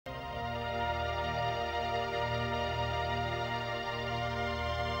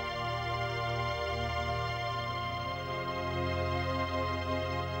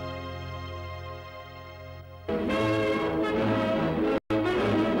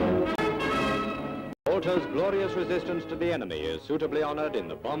Malta's glorious resistance to the enemy is suitably honoured in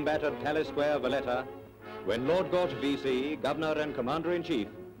the bomb-battered Palace Square, Valletta, when Lord Gort, VC, Governor and Commander-in-Chief,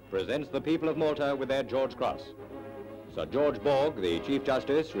 presents the people of Malta with their George Cross. Sir George Borg, the Chief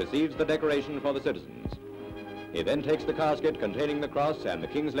Justice, receives the decoration for the citizens. He then takes the casket containing the cross and the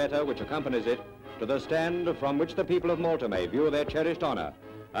King's letter which accompanies it to the stand from which the people of Malta may view their cherished honour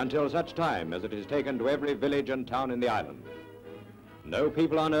until such time as it is taken to every village and town in the island. No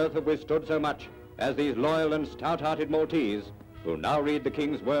people on earth have withstood so much as these loyal and stout-hearted Maltese who now read the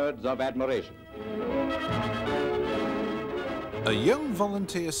King's words of admiration. A young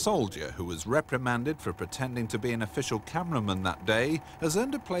volunteer soldier who was reprimanded for pretending to be an official cameraman that day has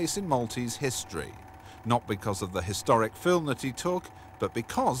earned a place in Maltese history, not because of the historic film that he took, but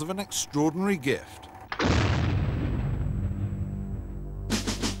because of an extraordinary gift.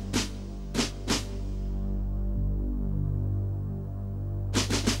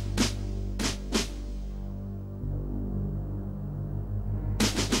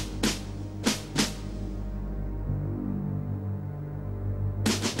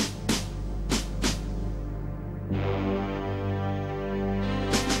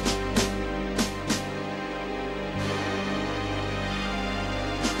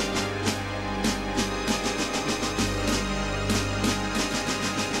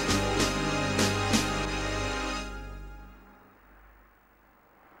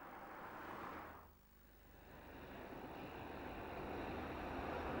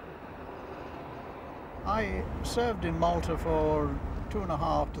 I served in Malta for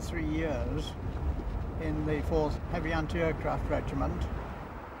 2.5 to 3 years in the 4th Heavy Anti-Aircraft Regiment,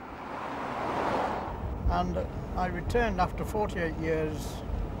 and I returned after 48 years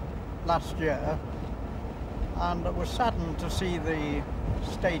last year, and was saddened to see the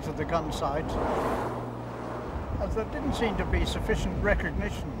state of the gun sight, as there didn't seem to be sufficient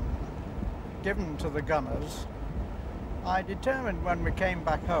recognition given to the gunners. I determined when we came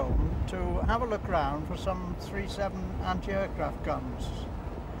back home to have a look round for some 3.7 anti-aircraft guns,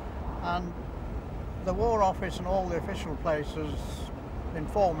 and the War Office and all the official places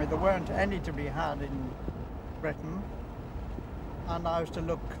informed me there weren't any to be had in Britain, and I was to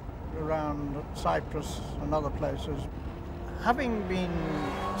look around Cyprus and other places. Having been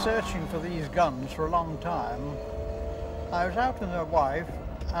searching for these guns for a long time, I was out with my wife,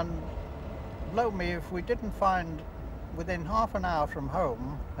 and blow me if we didn't find within half an hour from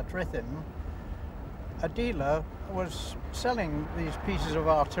home at Rhythin, a dealer was selling these pieces of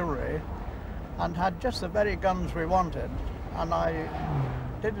artillery and had just the very guns we wanted, and I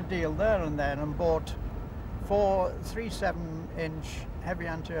did a deal there and then and bought 4 3.7-inch heavy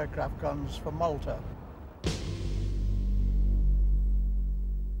anti-aircraft guns for Malta.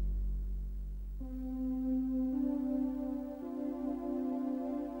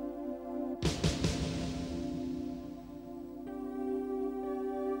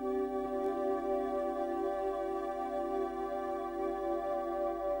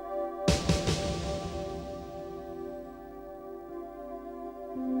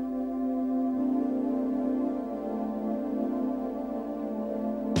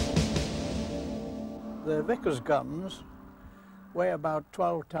 The Vickers guns weigh about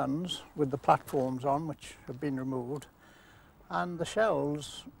 12 tons with the platforms on, which have been removed, and the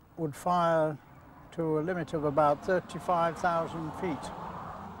shells would fire to a limit of about 35,000 feet.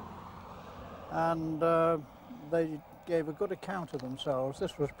 And they gave a good account of themselves.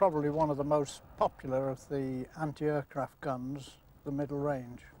 This was probably one of the most popular of the anti-aircraft guns, the middle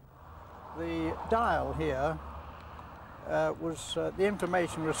range. The dial here the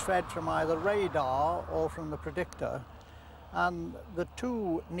information was fed from either radar or from the predictor, and the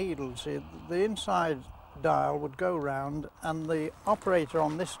two needles, the inside dial would go round and the operator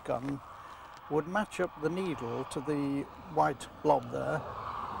on this gun would match up the needle to the white blob there,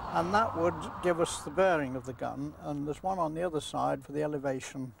 and that would give us the bearing of the gun, and there's one on the other side for the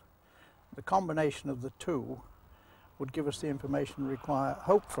elevation. The combination of the two would give us the information required,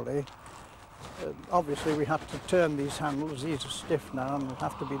 hopefully. Obviously we have to turn these handles, these are stiff now and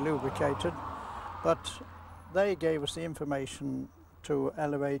have to be lubricated, but they gave us the information to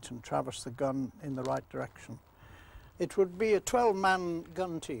elevate and traverse the gun in the right direction. It would be a 12-man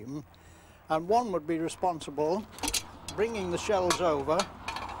gun team, and one would be responsible bringing the shells over,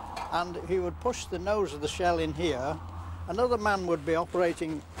 and he would push the nose of the shell in here. Another man would be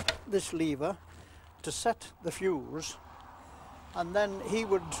operating this lever to set the fuse, and then he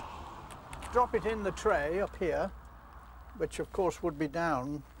would drop it in the tray up here, which of course would be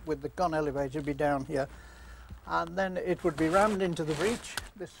down with the gun elevator, be down here, and then it would be rammed into the breech,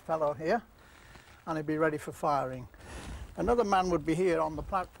 this fellow here, and it'd be ready for firing. Another man would be here on the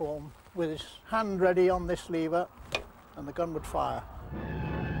platform with his hand ready on this lever, and the gun would fire.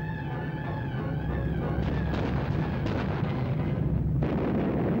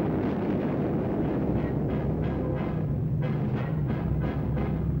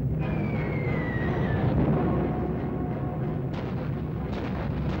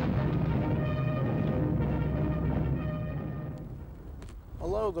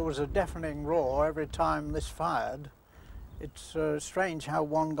 Although there was a deafening roar every time this fired, it's strange how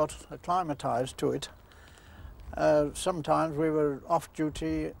one got acclimatized to it. Sometimes we were off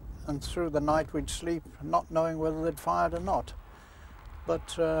duty and through the night we'd sleep not knowing whether they'd fired or not.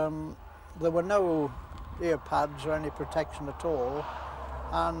 But there were no ear pads or any protection at all,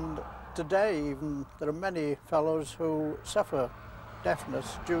 and today even there are many fellows who suffer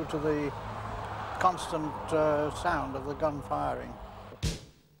deafness due to the constant sound of the gun firing.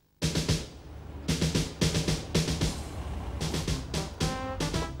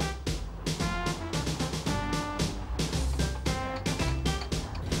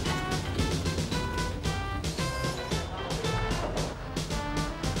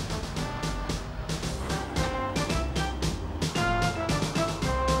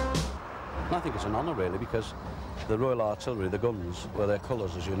 I think it's an honour really, because the Royal Artillery, the guns, were their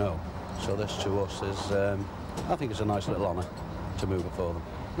colours, as you know. So this to us is, I think it's a nice little honour to move it for them.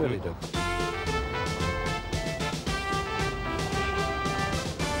 Really do.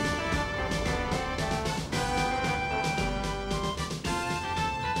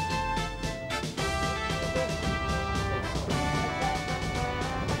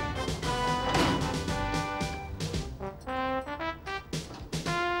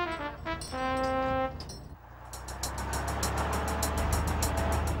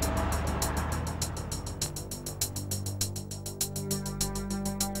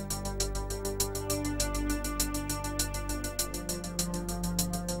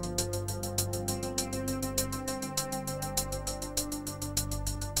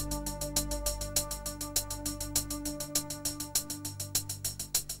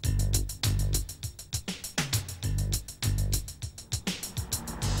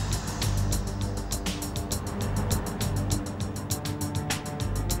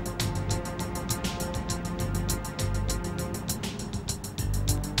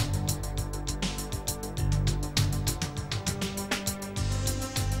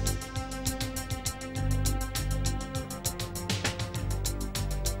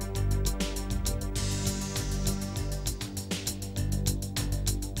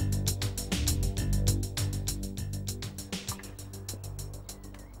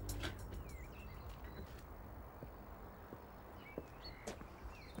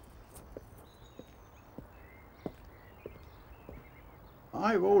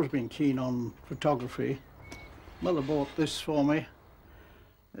 I've always been keen on photography. Mother bought this for me,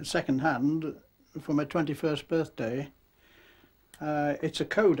 second hand, for my 21st birthday. It's a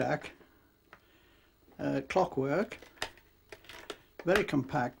Kodak, clockwork, very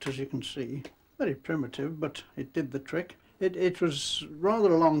compact as you can see, very primitive, but it did the trick. It was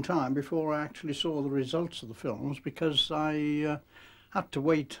rather a long time before I actually saw the results of the films, because I had to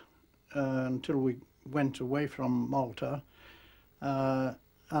wait until we went away from Malta.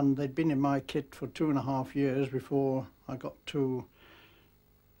 And they'd been in my kit for 2.5 years before I got to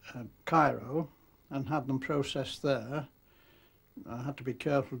Cairo and had them processed there. I had to be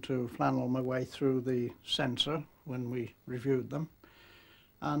careful to flannel my way through the censor when we reviewed them.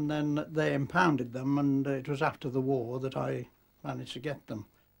 And then they impounded them, and it was after the war that I managed to get them.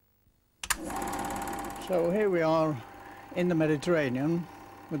 So here we are in the Mediterranean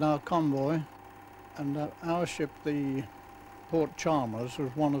with our convoy, and our ship, the Port Chalmers, was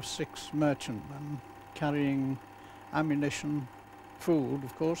one of 6 merchantmen carrying ammunition, food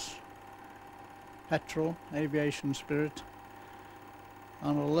of course, petrol, aviation spirit,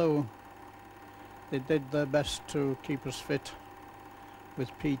 and although they did their best to keep us fit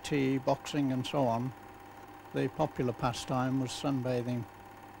with PT, boxing and so on, the popular pastime was sunbathing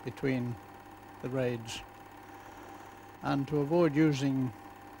between the raids. And to avoid using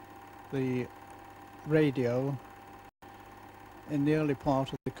the radio in the early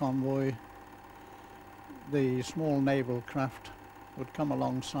part of the convoy, the small naval craft would come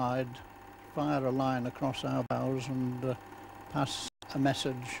alongside, fire a line across our bows and pass a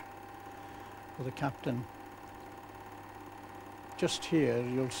message for the captain. Just here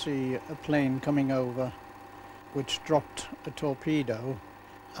you'll see a plane coming over which dropped a torpedo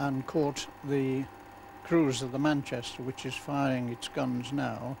and caught the cruiser, the Manchester, which is firing its guns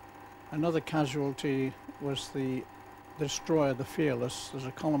now. Another casualty was the destroyer, the Fearless. There's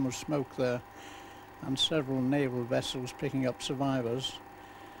a column of smoke there. and several naval vessels picking up survivors.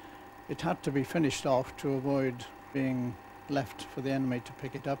 It had to be finished off to avoid being left for the enemy to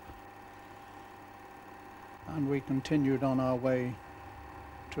pick it up. And we continued on our way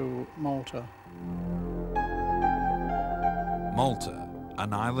to Malta. Malta,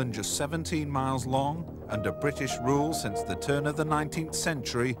 an island just 17 miles long, under British rule since the turn of the 19th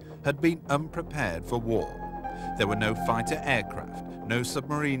century, had been unprepared for war. There were no fighter aircraft, no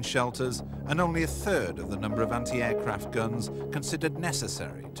submarine shelters, and only a third of the number of anti-aircraft guns considered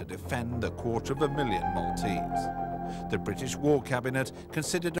necessary to defend 250,000 Maltese. The British War Cabinet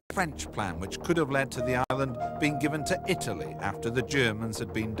considered a French plan which could have led to the island being given to Italy after the Germans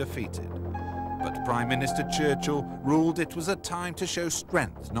had been defeated. But Prime Minister Churchill ruled it was a time to show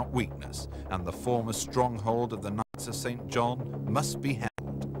strength, not weakness, and the former stronghold of the Knights of St. John must be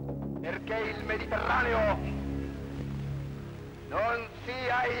held. Perché il Mediterraneo non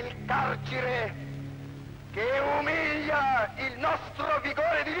sia il carcere che umilia il nostro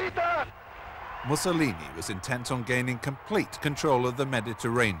vigore di vita. Mussolini was intent on gaining complete control of the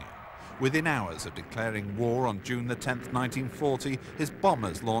Mediterranean. Within hours of declaring war on June the 10th, 1940, his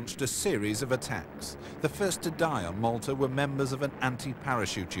bombers launched a series of attacks. The first to die on Malta were members of an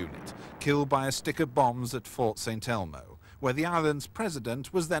anti-parachute unit, killed by a stick of bombs at Fort St. Elmo, where the island's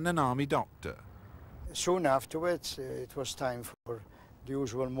president was then an army doctor. Soon afterwards, it was time for the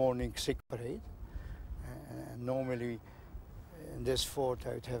usual morning sick parade. Normally, in this fort,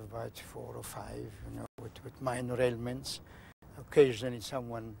 I would have about 4 or 5, with minor ailments. Occasionally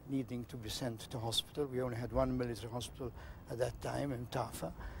someone needing to be sent to hospital. We only had one military hospital at that time in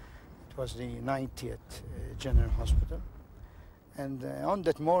Tafa. It was the 90th General Hospital. And on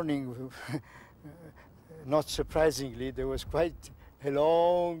that morning, not surprisingly, there was quite a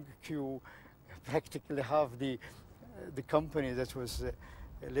long queue, practically half the company that was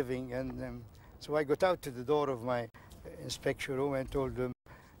living. And so I got out to the door of my inspection room and told them,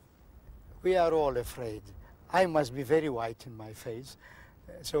 "We are all afraid. I must be very white in my face,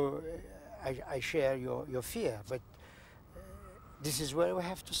 so I share your fear, but this is where we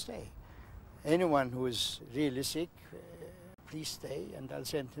have to stay. Anyone who is really sick, please stay, and I'll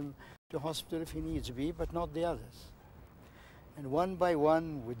send him to hospital if he needs to be, but not the others." And one by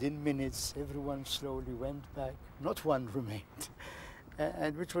one, within minutes, everyone slowly went back. Not one remained,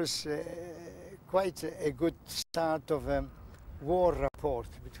 and which was quite a good start of a war rapport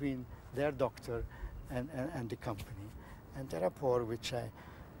between their doctor and the company, and the rapport which I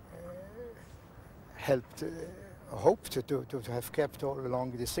hoped to have kept all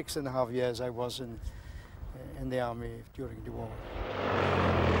along the 6.5 years I was in the army during the war.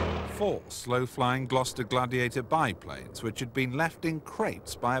 4 slow-flying Gloucester Gladiator biplanes, which had been left in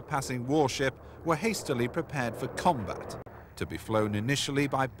crates by a passing warship, were hastily prepared for combat, to be flown initially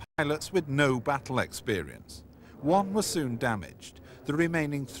by pilots with no battle experience. One was soon damaged. The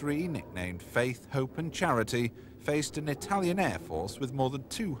remaining 3, nicknamed Faith, Hope and Charity, faced an Italian Air Force with more than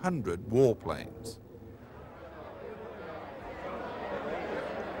 200 warplanes.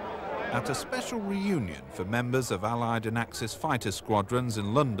 At a special reunion for members of Allied and Axis fighter squadrons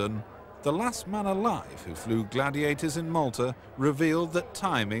in London, the last man alive who flew Gladiators in Malta revealed that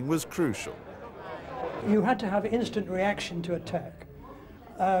timing was crucial. You had to have instant reaction to attack.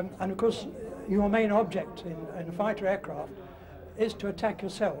 And of course, your main object in a fighter aircraft is to attack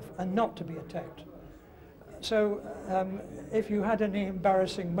yourself and not to be attacked. So if you had any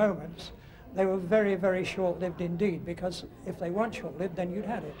embarrassing moments, they were very, very short-lived indeed, because if they weren't short-lived, then you'd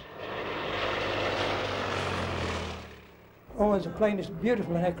had it. Always, a plane is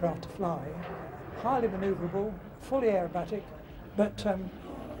beautiful an aircraft to fly, highly maneuverable, fully aerobatic, but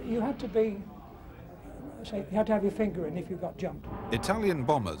you had to be, you had to have your finger in if you got jumped. Italian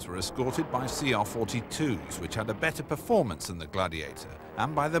bombers were escorted by CR-42s, which had a better performance than the Gladiator,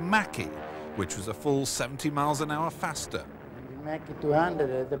 and by the Macchi, which was a full 70 miles an hour faster. The Macchi 200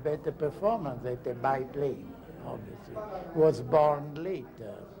 had a better performance than the biplane, obviously. It was born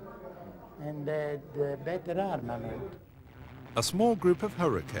later, and had better armament. A small group of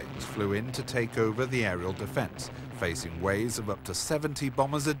Hurricanes flew in to take over the aerial defense, facing waves of up to 70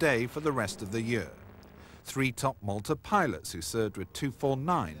 bombers a day for the rest of the year. 3 top Malta pilots who served with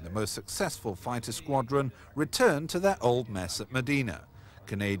 249, the most successful fighter squadron, returned to their old mess at Medina.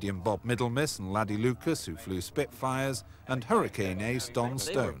 Canadian Bob Middlemiss and Laddie Lucas, who flew Spitfires, and Hurricane ace Don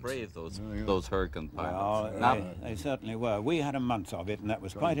Stones. They were brave, those Hurricane pilots. Well, they certainly were. We had a month of it, and that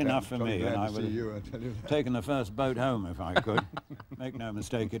was quite enough for me, and I would have taken the first boat home if I could. Make no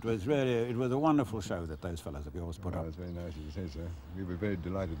mistake, it was a wonderful show that those fellows of yours put Well, up. it's very nice of you to say so. We were very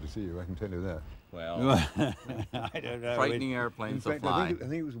delighted to see you, I can tell you that. Well, I don't know. frightening airplanes In to fact, fly. I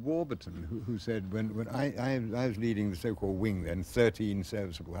think it was Warburton who said when I was leading the so-called wing then, 13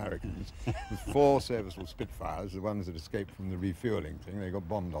 serviceable Hurricanes, with 4 serviceable Spitfires, the ones that escaped from the refuelling thing. They got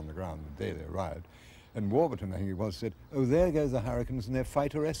bombed on the ground the day they arrived. And Warburton, I think it was, said, "Oh, there goes the Hurricanes and their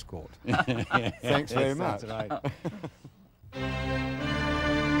fighter escort." Thanks very much. That's right.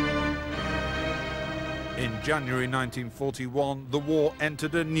 In January 1941, the war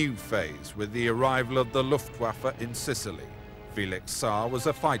entered a new phase with the arrival of the Luftwaffe in Sicily. Felix Saar was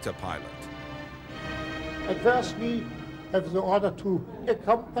a fighter pilot. At first we have the order to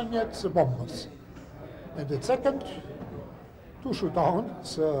accompany the bombers. And at second, to shoot down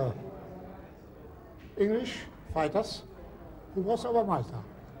the English fighters who was over Malta.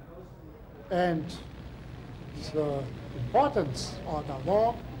 And the importance order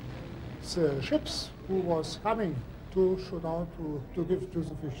was the ships who was coming to shoot out to give to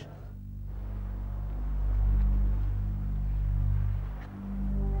the fish.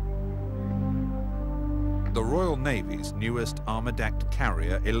 The Royal Navy's newest armour-decked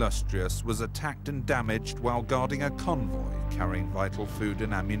carrier, Illustrious, was attacked and damaged while guarding a convoy carrying vital food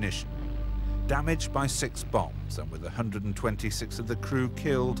and ammunition. Damaged by 6 bombs and with 126 of the crew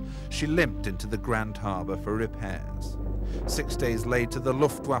killed, she limped into the Grand Harbour for repairs. 6 days later, the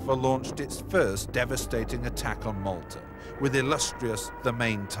Luftwaffe launched its first devastating attack on Malta, with Illustrious the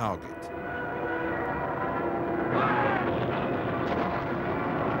main target.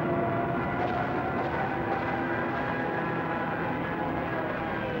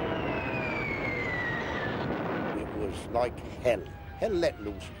 It was like hell. Hell let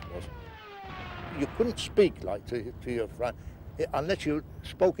loose it was. You couldn't speak like to your friend unless you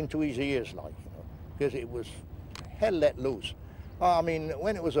spoke into his ears, like, you know, because it was hell let loose. I mean,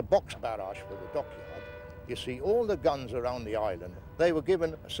 when it was a box barrage for the dockyard, you see all the guns around the island, they were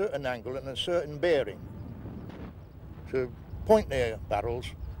given a certain angle and a certain bearing to point their barrels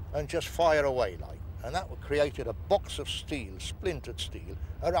and just fire away, like. And that created a box of steel, splintered steel,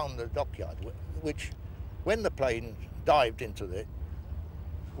 around the dockyard, which, when the plane dived into it,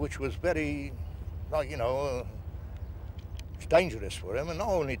 which was very, like, you know, it's dangerous for them, and not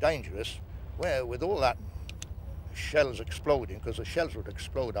only dangerous, where with all that shells exploding, because the shells would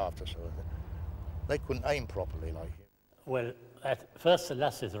explode after, so they couldn't aim properly, like. Well, at first the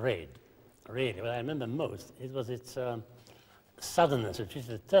last raid, really, what I remember most, it was its suddenness, which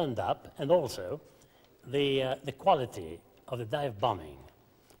it turned up, and also the quality of the dive bombing.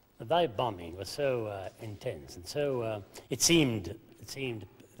 The dive bombing was so intense, and so it seemed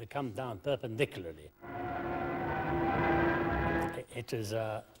to come down perpendicularly. It was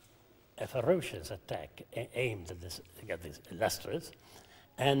a ferocious attack aimed at this Illustrious,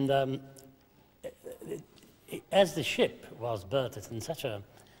 and as the ship was berthed in such a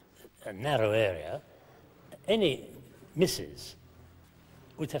narrow area, any misses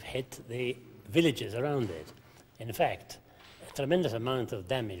would have hit the villages around it. In fact, a tremendous amount of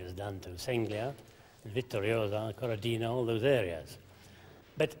damage was done to Senglia, Vittoriosa, Corradino, all those areas.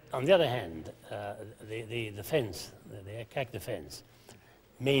 But on the other hand, the defense, the attack defense,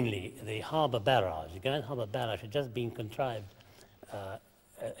 mainly the harbour barrage, the Grand Harbour barrage had just been contrived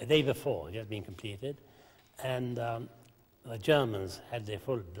a day before, just been completed, and the Germans had their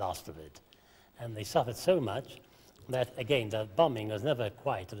full blast of it. And they suffered so much that, again, the bombing was never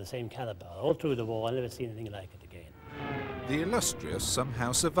quite of the same caliber. All through the war, I've never seen anything like it again. The Illustrious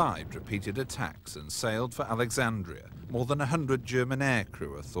somehow survived repeated attacks and sailed for Alexandria. More than 100 German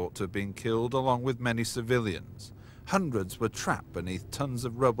aircrew are thought to have been killed, along with many civilians. Hundreds were trapped beneath tons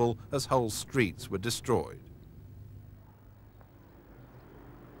of rubble as whole streets were destroyed.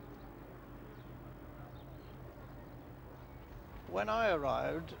 When I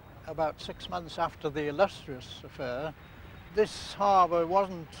arrived, about 6 months after the Illustrious affair, this harbour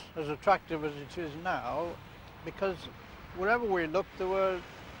wasn't as attractive as it is now, because wherever we looked there were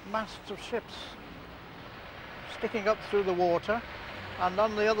masts of ships sticking up through the water, and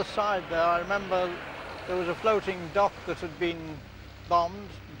on the other side there I remember there was a floating dock that had been bombed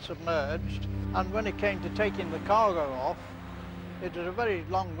and submerged, and when it came to taking the cargo off, it was a very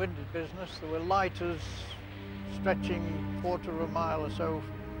long-winded business. There were lighters stretching 1/4 of a mile or so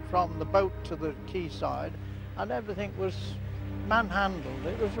from the boat to the quayside, and everything was manhandled.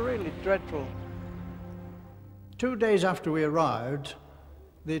 It was really dreadful. 2 days after we arrived,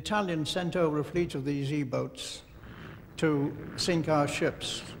 the Italians sent over a fleet of these E-boats to sink our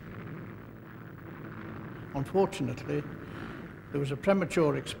ships. Unfortunately, there was a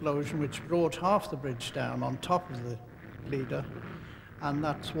premature explosion which brought half the bridge down on top of the leader, and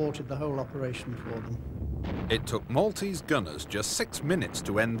that thwarted the whole operation for them. It took Maltese gunners just 6 minutes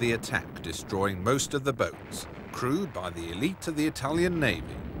to end the attack, destroying most of the boats, crewed by the elite of the Italian Navy.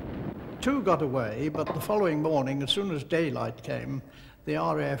 2 got away, but the following morning, as soon as daylight came, the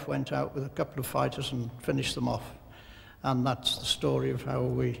RAF went out with a couple of fighters and finished them off. And that's the story of how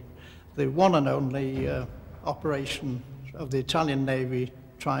the one and only operation of the Italian Navy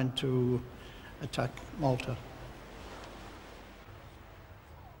trying to attack Malta.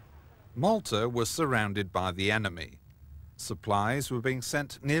 Malta was surrounded by the enemy. Supplies were being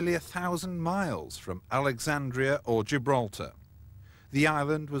sent nearly 1,000 miles from Alexandria or Gibraltar. The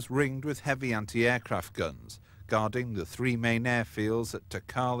island was ringed with heavy anti-aircraft guns, guarding the 3 main airfields at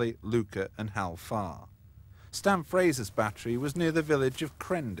Tacali, Lucca and Hal Far. Stan Fraser's battery was near the village of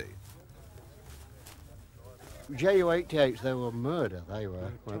Crendy. Ju-88s, they were murder, they were,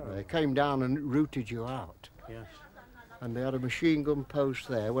 weren't they? They came down and rooted you out. Yes. And they had a machine gun post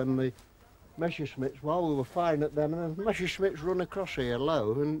there when the Messerschmitts, while we were firing at them, and the Messerschmitts run across here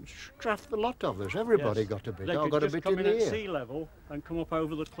low and strafed the lot of us. Everybody got a bit. They I could got a just bit come in in the at ear. sea level and come up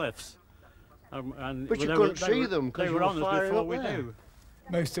over the cliffs. And But you couldn't see them because they you were on were us firing before up we there. knew.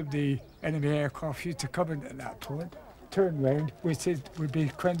 Most of the enemy aircraft used to come in at that point, turn round, which would be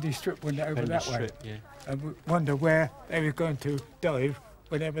Crendy Strip when they're over that way, and we wonder where they were going to dive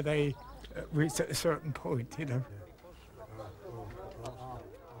whenever they reached at a certain point, you know.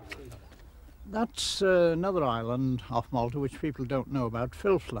 That's another island off Malta which people don't know about,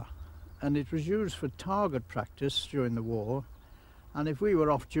 Filfla, and it was used for target practice during the war. And if we were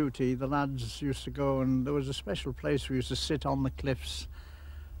off duty, the lads used to go, and there was a special place we used to sit on the cliffs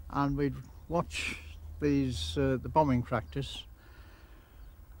and we'd watch these the bombing practice.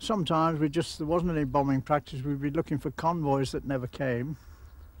 Sometimes there wasn't any bombing practice, we'd be looking for convoys that never came.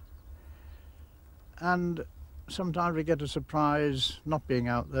 And sometimes we get a surprise, not being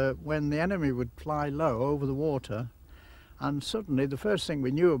out there, when the enemy would fly low over the water, and suddenly the first thing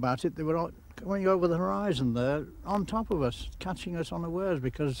we knew about it, they were going over the horizon there on top of us, catching us unawares,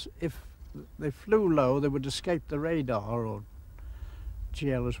 because if they flew low they would escape the radar, or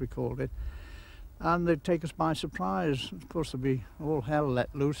GL as we called it, and they'd take us by surprise. Of course there'd be all hell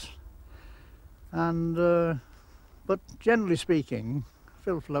let loose, and but generally speaking,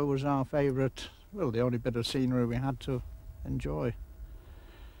 Filfla was our favourite, well, the only bit of scenery we had to enjoy.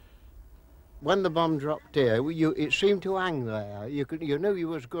 When the bomb dropped here, it seemed to hang there. You knew you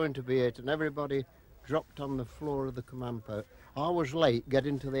was going to be hit, and everybody dropped on the floor of the command post. I was late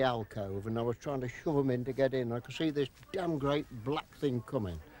getting to the alcove, and I was trying to shove them in to get in. I could see this damn great black thing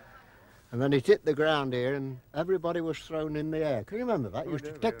coming. And then it hit the ground here, and everybody was thrown in the air. Can you remember that? It used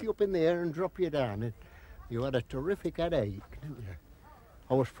to take you up in the air and drop you down. And you had a terrific headache, didn't you?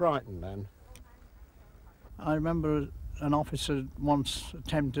 I was frightened then. I remember an officer once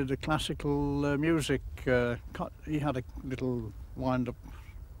attempted a classical music. He had a little wind-up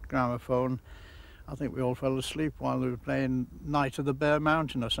gramophone. I think we all fell asleep while we were playing Night of the Bear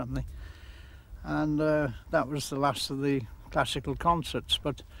Mountain or something. And that was the last of the classical concerts.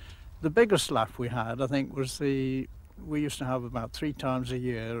 But the biggest laugh we had, I think, was we used to have about 3 times a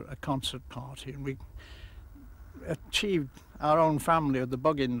year a concert party, and we achieved our own family of the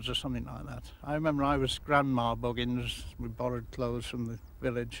Buggins or something like that. I remember I was Grandma Buggins. We borrowed clothes from the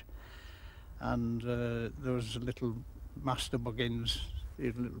village, and there was a little Master Buggins. He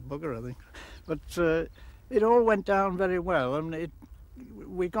was a little bugger, I think. But it all went down very well. I mean,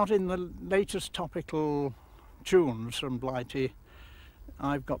 we got in the latest topical tunes from Blighty.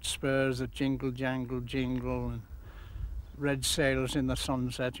 I've got spurs that jingle, jangle, jingle, and red sails in the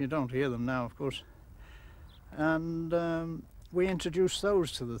sunset. You don't hear them now, of course. And we introduced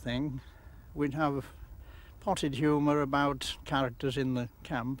those to the thing. We'd have potted humour about characters in the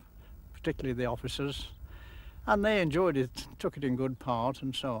camp, particularly the officers, and they enjoyed it, took it in good part,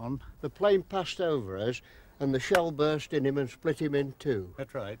 and so on. The plane passed over us, and the shell burst in him and split him in 2.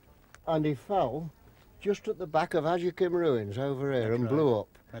 That's right. And he fell just at the back of Ajikim ruins over here. That's and right. Blew up.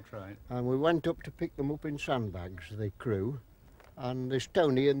 That's right. And we went up to pick them up in sandbags, the crew. And there's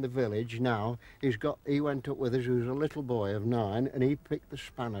Tony in the village now. He went up with us. He was a little boy of 9, and he picked the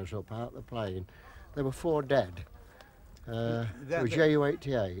spanners up out the plane. There were 4 dead. It was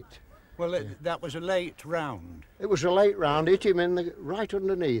Ju-88. Well, that was a late round. It was a late round. Hit him right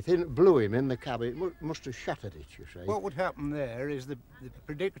underneath. It blew him in the cabin. It must have shattered it, you see. What would happen there is the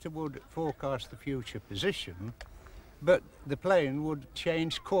predictor would forecast the future position, but the plane would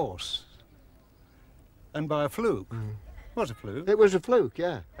change course, and by a fluke. It was a fluke. It was a fluke,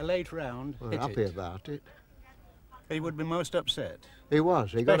 yeah. A late round. We're happy about it. He would be most upset. He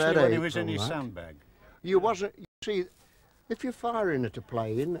was. He Especially got a headache when he was in his that. sandbag. You see, If you're firing at a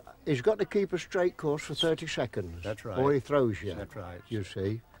plane, he's got to keep a straight course for 30 seconds. That's right. Or he throws you. That's right. You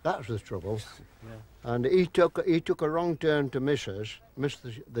see, that's the trouble. Yeah. And he took a wrong turn to missed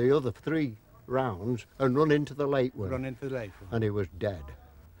the other 3 rounds and run into the lake one. Run into the lake one. And he was dead.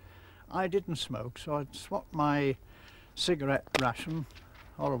 I didn't smoke, so I'd swapped my cigarette ration,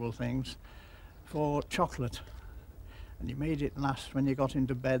 horrible things, for chocolate. And you made it last when you got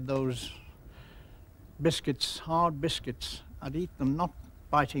into bed, those biscuits, hard biscuits. I'd eat them, not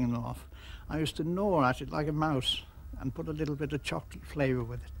biting them off. I used to gnaw at it like a mouse and put a little bit of chocolate flavour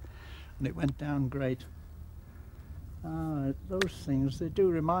with it. And it went down great. Those things, they do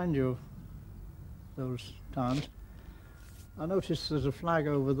remind you of those times. I noticed there's a flag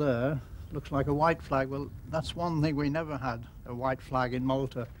over there. Looks like a white flag. Well, that's one thing we never had, a white flag in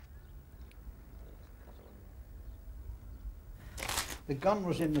Malta. The gun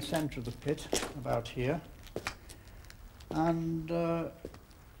was in the centre of the pit, about here, and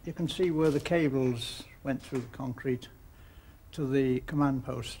you can see where the cables went through the concrete to the command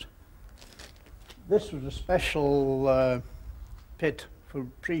post. This was a special pit for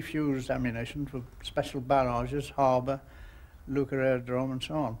pre-fused ammunition, for special barrages, harbour, Lucca Aerodrome and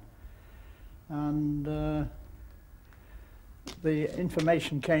so on. And the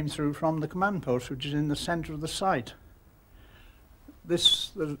information came through from the command post, which is in the centre of the site.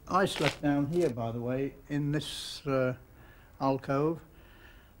 The ice left down here, by the way, in this alcove,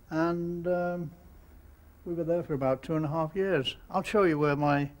 and we were there for about 2.5 years. I'll show you where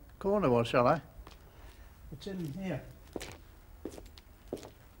my corner was, shall I? It's in here.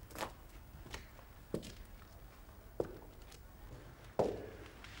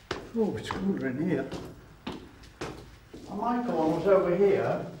 Oh, it's cooler in here. And my corner was over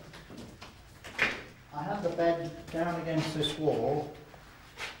here. I had the bed down against this wall.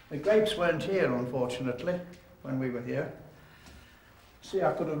 The grapes weren't here, unfortunately, when we were here. See,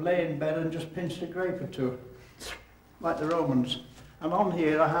 I could have laid in bed and just pinched a grape or two, like the Romans. And on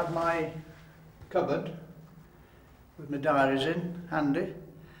here I had my cupboard with my diaries in, handy,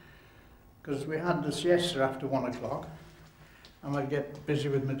 because we had the siesta after 1 o'clock, and I'd get busy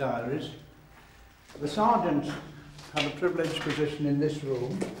with my diaries. The sergeant had a privileged position in this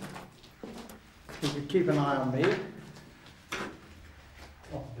room. He could keep an eye on me,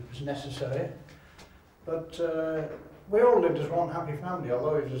 well, if it was necessary. But we all lived as one happy family.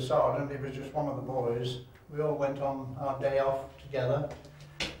 Although he was a sergeant, he was just one of the boys. We all went on our day off together.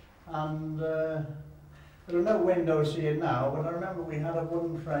 And there are no windows here now, but I remember we had a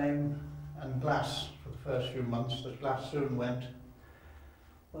wooden frame and glass for the first few months. The glass soon went.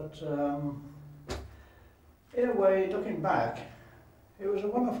 But in a way, looking back, it was a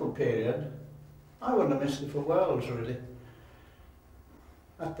wonderful period. I wouldn't have missed it for worlds, really.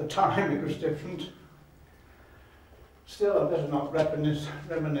 At the time, it was different. Still, I better not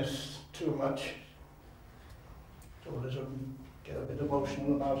reminisce too much. So I get a bit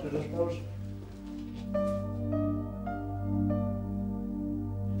emotional about it, I suppose.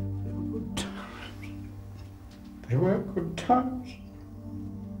 They were good times.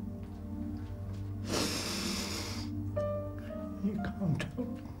 You can't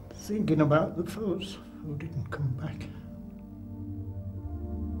help thinking about the fellows who didn't come back.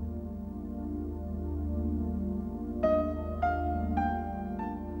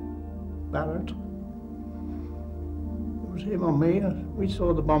 Barrett. It was him or me. We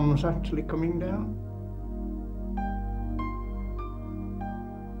saw the bombs actually coming down.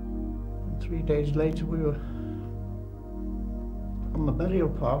 And 3 days later we were on the burial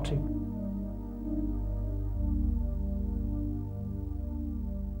party.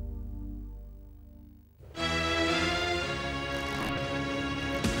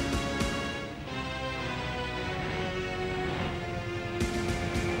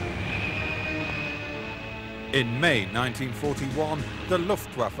 In May 1941, the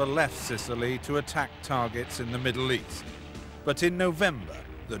Luftwaffe left Sicily to attack targets in the Middle East. But in November,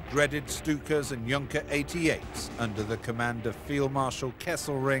 the dreaded Stukas and Junker 88s, under the command of Field Marshal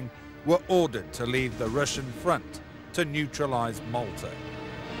Kesselring, were ordered to leave the Russian front to neutralize Malta.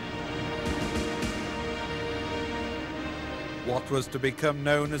 What was to become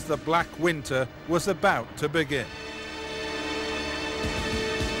known as the Black Winter was about to begin.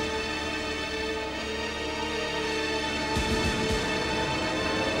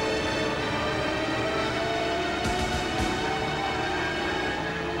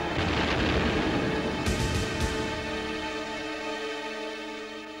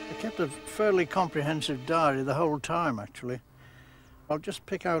 A fairly comprehensive diary the whole time, actually. I'll just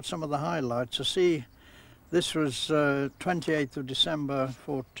pick out some of the highlights. I see this was 28th of December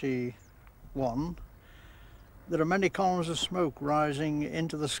 41, There are many columns of smoke rising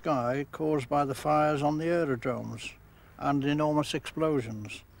into the sky caused by the fires on the aerodromes and enormous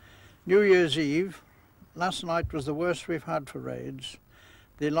explosions. New Year's Eve, last night was the worst we've had for raids.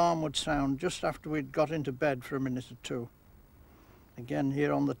 The alarm would sound just after we'd got into bed for a minute or two. Again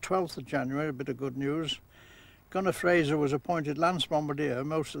here on the 12th of January, a bit of good news. Gunner Fraser was appointed Lance Bombardier.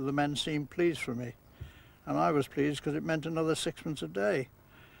 Most of the men seemed pleased for me, and I was pleased because it meant another sixpence a day.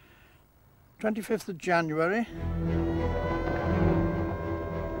 25th of January.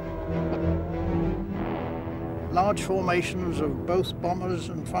 Large formations of both bombers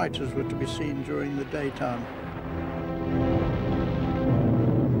and fighters were to be seen during the daytime.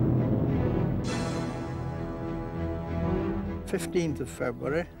 th of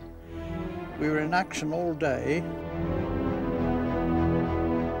February, we were in action all day.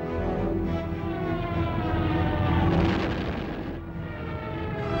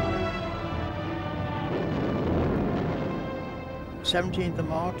 th of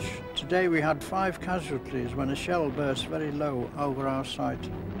March, today we had 5 casualties when a shell burst very low over our site.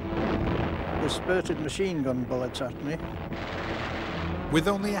 They spurted machine gun bullets at me. With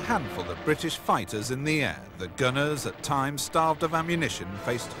only a handful of British fighters in the air, the gunners, at times starved of ammunition,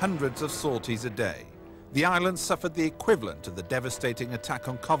 faced hundreds of sorties a day. The island suffered the equivalent of the devastating attack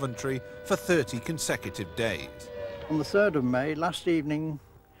on Coventry for 30 consecutive days. On the 3rd of May, last evening,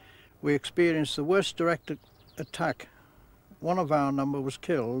 we experienced the worst direct attack. One of our number was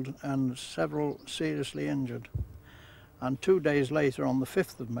killed and several seriously injured. And 2 days later, on the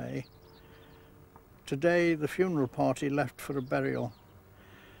 5th of May, today the funeral party left for a burial.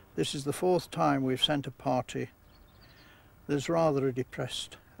 This is the 4th time we've sent a party. There's rather a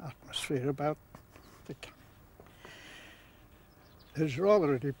depressed atmosphere about the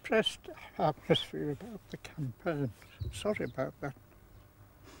campaign. Sorry about that.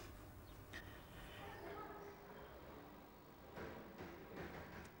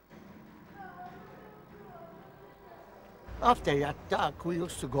 After the attack, we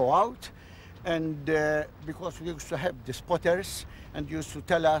used to go out, and because we used to have the spotters and used to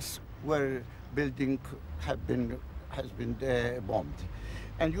tell us where building has been bombed,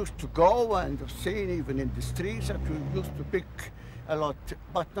 and used to go and see even in the streets, and we used to pick a lot,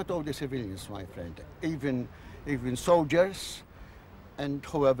 but not all the civilians, my friend, even soldiers and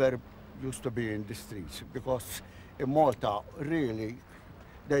whoever used to be in the streets, because in Malta really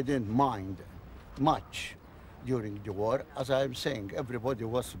they didn't mind much during the war. As I'm saying, everybody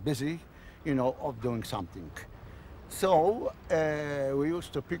was busy, you know, of doing something. So we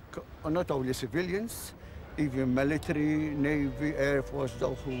used to pick not only civilians, even military, Navy, Air Force,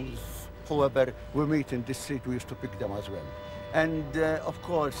 whoever we meet in the street, we used to pick them as well. And of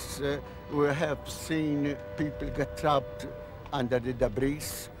course, we have seen people get trapped under the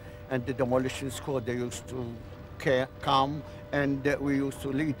debris, and the demolition squad, they used to come, and we used to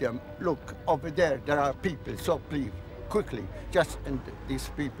lead them. Look, over there are people, so please, quickly, and these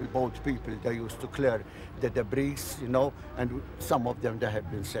people, both people, they used to clear the debris, you know, and some of them, they have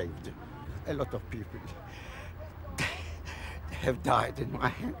been saved. A lot of people have died in my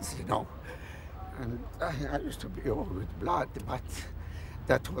hands, you know. And I used to be all with blood, but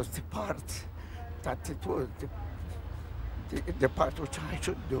that was the part, that it was the part which I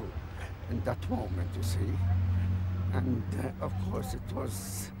should do in that moment, you see. And of course it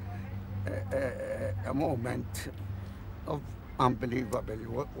was a moment of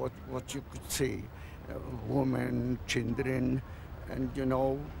unbelievable, what you could see. Women, children, and you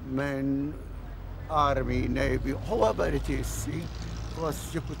know, men, army, navy, whoever it is, see,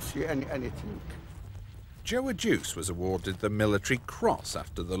 because you could see anything. Joe Adduce was awarded the Military Cross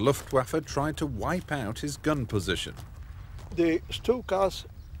after the Luftwaffe tried to wipe out his gun position. The Stukas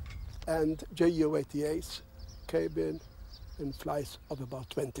and Ju-88s came in flights of about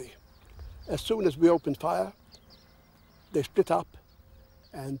 20. As soon as we opened fire, they split up,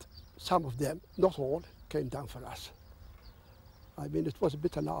 and some of them, not all, came down for us. I mean, it was a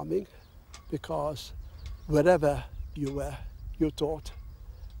bit alarming, because wherever you were, you thought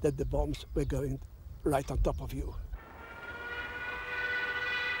that the bombs were going right on top of you.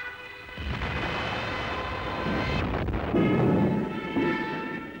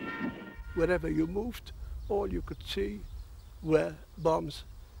 Wherever you moved, all you could see were bombs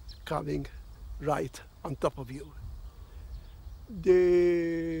coming right on top of you.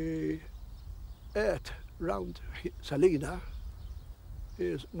 The earth around Salina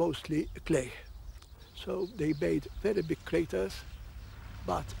is mostly clay, so they made very big craters,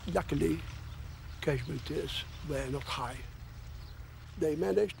 but luckily casualties were not high. They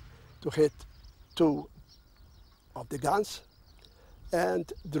managed to hit 2 of the guns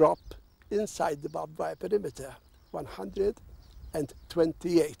and drop inside the barbed wire perimeter,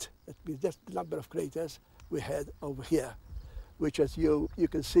 128. That means that's the number of craters we had over here, which, as you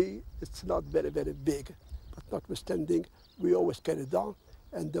can see, it's not very, very big. But notwithstanding, we always carried on,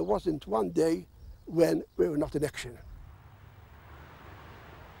 and there wasn't one day when we were not in action.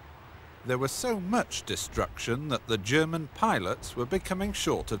 There was so much destruction that the German pilots were becoming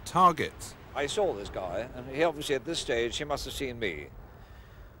short of targets. I saw this guy, and he obviously at this stage, he must have seen me.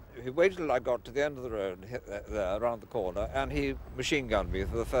 He waited till I got to the end of the road, there, around the corner, and he machine gunned me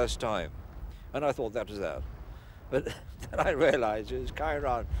for the first time. And I thought that was that. But then I realized he was carrying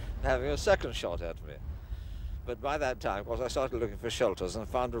around having a second shot at me. But by that time, of course, I started looking for shelters and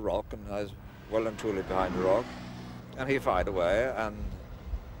found a rock, and I was well and truly behind a rock. And he fired away, and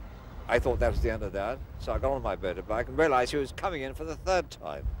I thought that was the end of that. So I got on my motorbike and realized he was coming in for the third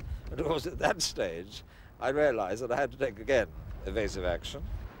time. And it was at that stage I realized that I had to take, again, evasive action.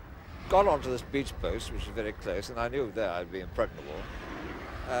 Got onto this beach post, which was very close, and I knew there I'd be impregnable.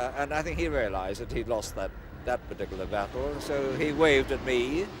 And I think he realized that he'd lost that particular battle, so he waved at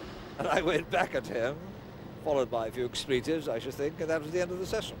me, and I waved back at him, followed by a few expletives, I should think, and that was the end of the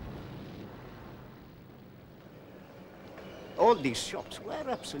session. All these shops were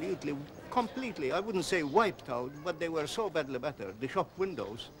absolutely, completely, I wouldn't say wiped out, but they were so badly battered. The shop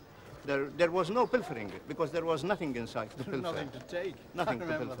windows, there was no pilfering, because there was nothing inside to pilfer. Nothing to take. Nothing to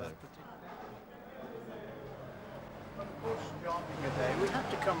remember pilfer. that. A day, we had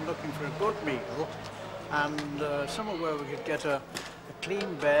to come looking for a good meal, and somewhere where we could get a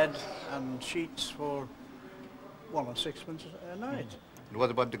clean bed and sheets for 1 or 6 pence a night. And what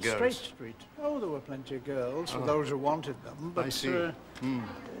about the girls? Straight Street. Oh, there were plenty of girls for those who wanted them, but I see.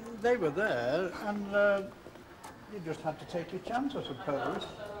 they were there, and you just had to take your chance, I suppose,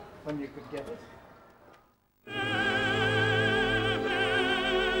 when you could get it.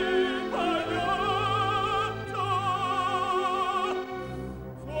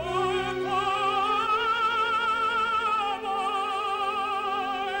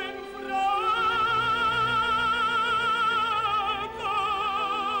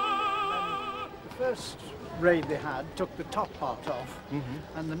 The first raid they had took the top part off,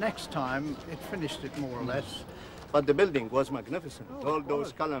 and the next time it finished it more or less. But the building was magnificent. All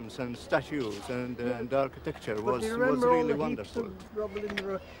those columns and statues and architecture was really wonderful. Rubble in the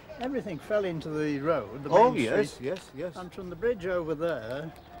road. Everything fell into the road. The Oh, main yes, street. yes. And from the bridge over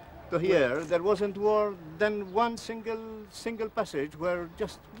there to here, there wasn't more than one single passage where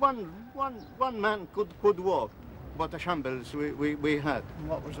just one man could walk. What a shambles we had. And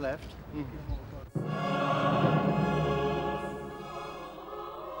what was left?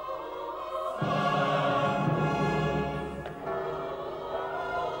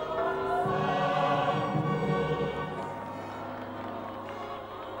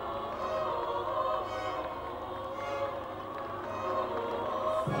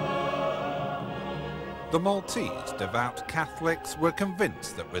 The Maltese devout Catholics were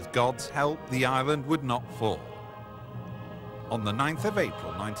convinced that with God's help the island would not fall. On the 9th of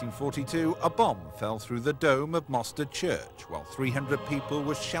April 1942, a bomb fell through the dome of Moster Church while 300 people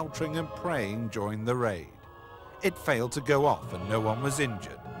were sheltering and praying during the raid. It failed to go off and no one was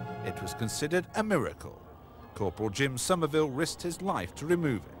injured. It was considered a miracle. Corporal Jim Somerville risked his life to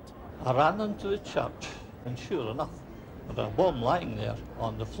remove it. I ran into the church, and sure enough, there was a bomb lying there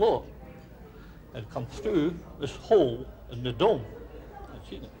on the floor. It come through this hole in the dome. I'd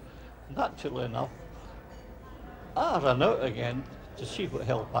seen it. Naturally enough, I ran out again to see what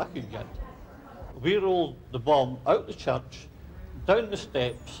help I could get. We rolled the bomb out the church, down the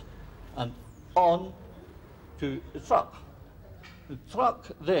steps, and on to the truck. The truck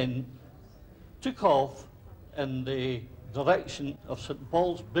then took off in the direction of St.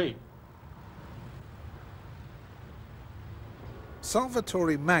 Paul's Bay.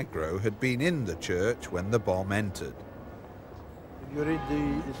 Salvatore Magro had been in the church when the bomb entered. If you read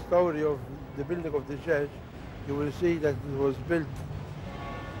the story of the building of the church, you will see that it was built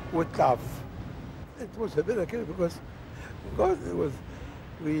with love. It was a miracle because God was.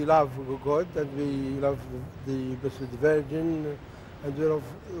 We love God and we love the Blessed Virgin and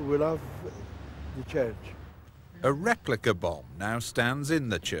we love the church. A replica bomb now stands in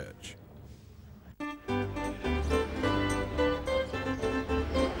the church.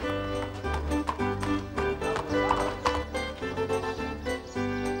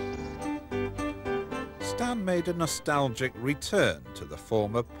 Stan made a nostalgic return to the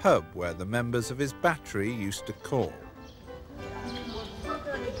former pub where the members of his battery used to call.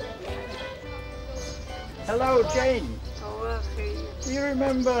 Hello, Jane. Do you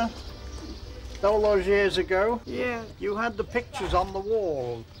remember all those years ago? Yeah. You had the pictures on the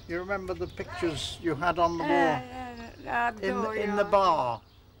wall. You remember the pictures you had on the wall in the bar?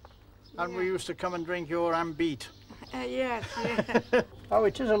 And we used to come and drink your ambeet. Yes, yes. Oh,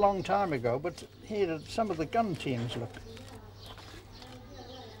 it is a long time ago, but here are some of the gun teams, look.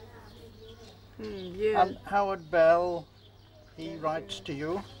 Yeah. And Howard Bell, he writes to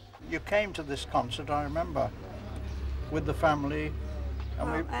you. You came to this concert, I remember, with the family,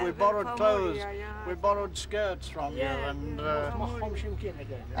 and we borrowed clothes. We borrowed skirts from you and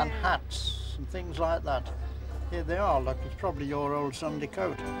hats and things like that. Here they are, look, it's probably your old Sunday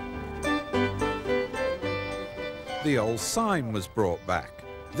coat. The old sign was brought back,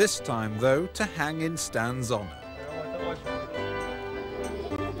 this time, though, to hang in Stan's honour.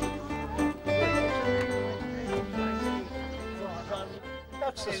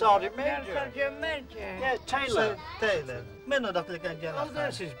 That's the Sergeant Major. Sergeant Major. Yeah, Taylor. Taylor. Oh,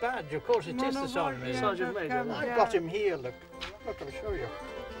 there's his badge. Of course, it is the Sergeant Major. Sergeant Major. I've got him here, look. Look, I'll show you.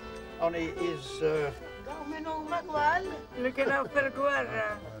 Only he's... Looking out for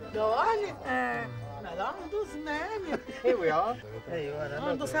guerra. Here we are.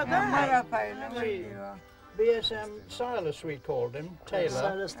 Marapay. BSM Silas, we called him, Taylor.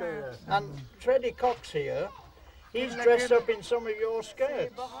 Silas Taylor. And Freddie Cox here, he's dressed up in some of your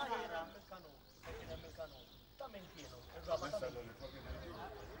skirts.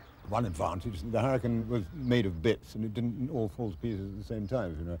 One advantage, the Hurricane was made of bits and it didn't all fall to pieces at the same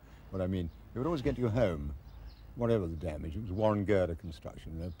time, if you know what I mean. It would always get you home, whatever the damage. It was Warren Girder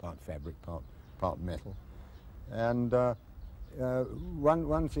construction, you know, part fabric, part metal. And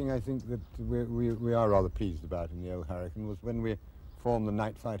one thing I think that we are rather pleased about in the old Hurricane was when we formed the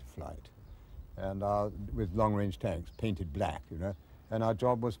night fighter flight, and with long-range tanks painted black, you know, and our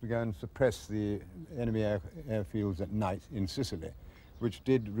job was to go and suppress the enemy airfields at night in Sicily, which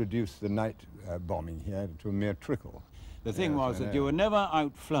did reduce the night bombing here to a mere trickle. The thing was that you were never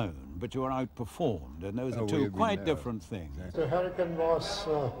outflown, but you were outperformed, and those are two quite different things. The Hurricane was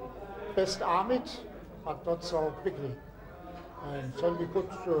best armed, but not so quickly. And so we could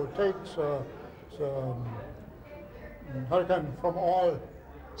take the Hurricane from all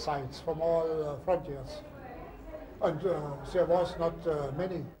sides, from all frontiers. And there was not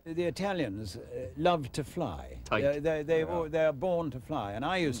many. The Italians love to fly. They are born to fly. And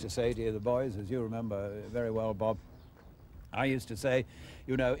I used to say to the boys, as you remember very well, Bob, I used to say,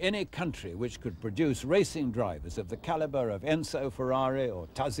 you know, any country which could produce racing drivers of the caliber of Enzo Ferrari or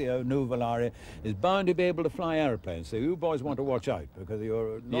Tazio Nuvolari is bound to be able to fly airplanes. So you boys want to watch out, because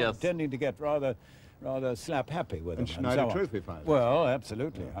you're not tending to get rather slap happy with them. And Schneider Trophy fighters. Well,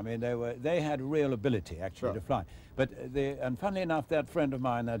 absolutely. I mean, they had real ability actually to fly. But and funnily enough, that friend of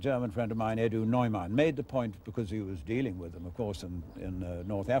mine, that German friend of mine, Edu Neumann, made the point, because he was dealing with them, of course, in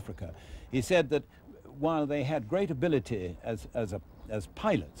North Africa. He said that while they had great ability as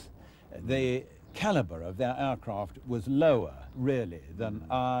pilots, the caliber of their aircraft was lower, really, than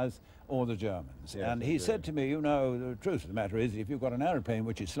ours or the Germans. Yes, and he said to me, you know, the truth of the matter is, if you've got an aeroplane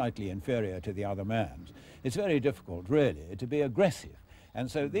which is slightly inferior to the other man's, it's very difficult, really, to be aggressive.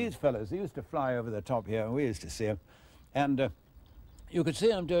 And so these fellows, they used to fly over the top here, and we used to see them, and you could see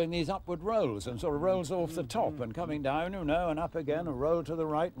them doing these upward rolls, and sort of rolls off the top and coming down, you know, and up again, a roll to the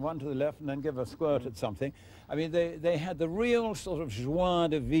right and one to the left, and then give a squirt at something. I mean, they had the real sort of joie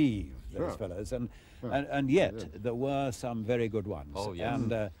de vivre, those fellows, and yet there were some very good ones. Oh, yes.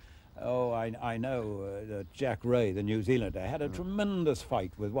 And I know that Jack Ray, the New Zealander, had a tremendous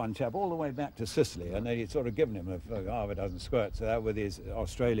fight with one chap all the way back to Sicily, and they'd sort of given him half a dozen squirts, so that with his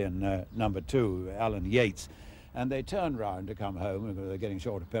Australian number 2, Alan Yates. And they turned round to come home because they're getting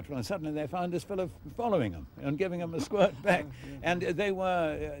short of petrol, and suddenly they found this fellow following them and giving them a squirt back. And they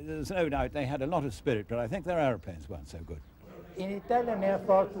were, there's no doubt, they had a lot of spirit, but I think their aeroplanes weren't so good. In Italian Air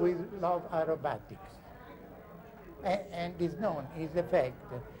Force, we love aerobatics. And it's known, it's a fact.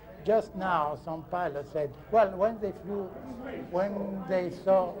 Just now, some pilots said, well, when they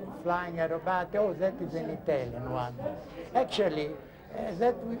saw flying aerobatics, oh, that is an Italian one. Actually,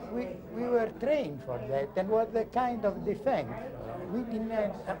 that we were trained for that, and was a kind of defense. We didn't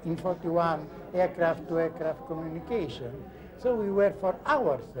have, in 41, aircraft-to-aircraft communication, so we were for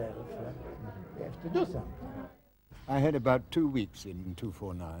ourselves. We have to do something. I had about 2 weeks in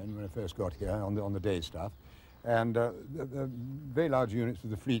 249 when I first got here on the day stuff, and the very large units of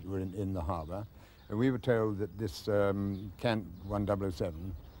the fleet were in the harbour, and we were told that this Cant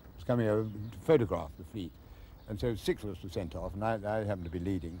 1007 was coming over to photograph the fleet. And so 6 of us were sent off, and I happened to be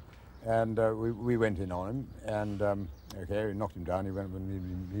leading. And we went in on him, and okay, we knocked him down. He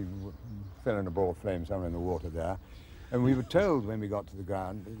fell in a ball of flame somewhere in the water there. And we were told when we got to the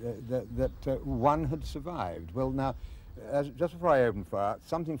ground that one had survived. Well, now, just before I opened fire,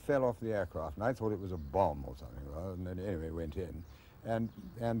 something fell off the aircraft, and I thought it was a bomb or something, and then anyway went in.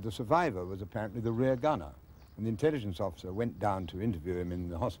 And the survivor was apparently the rear gunner. And the intelligence officer went down to interview him in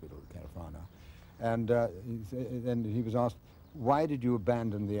the hospital at Carafana. And he was asked, why did you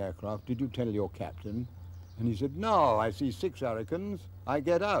abandon the aircraft? Did you tell your captain? And he said, no, I see 6 Hurricanes, I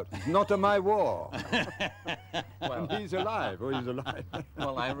get out. It's not my war. Well, and he's alive, or he's alive.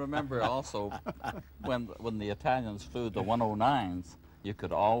 Well, I remember also when the Italians flew the 109s, you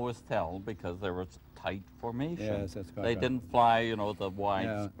could always tell because there was tight formation. Yes, that's quite They right. didn't fly, you know, the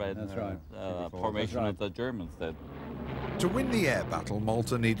widespread that's right. formation That's right. that the Germans did. To win the air battle,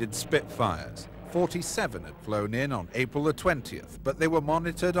 Malta needed Spitfires. 47 had flown in on April the 20th, but they were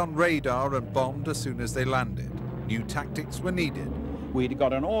monitored on radar and bombed as soon as they landed. New tactics were needed. We'd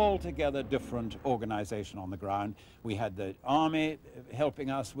got an altogether different organization on the ground. We had the army helping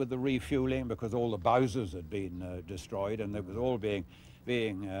us with the refueling because all the Bowsers had been destroyed, and it was all being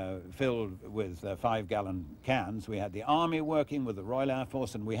filled with 5-gallon cans. We had the army working with the Royal Air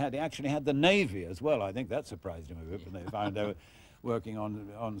Force, and we actually had the Navy as well. I think that surprised them a bit when they found they were working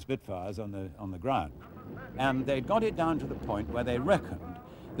on Spitfires on the ground. And they'd got it down to the point where they reckoned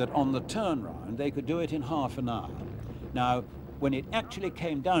that on the turnaround they could do it in half an hour. Now, when it actually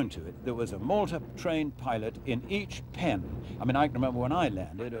came down to it, there was a Malta-trained pilot in each pen. I mean, I can remember when I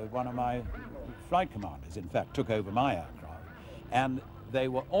landed, one of my flight commanders, in fact, took over my aircraft, and they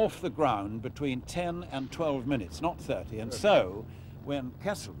were off the ground between 10 and 12 minutes, not 30. And so, when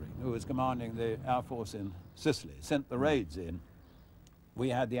Kesselring, who was commanding the Air Force in Sicily, sent the raids in, we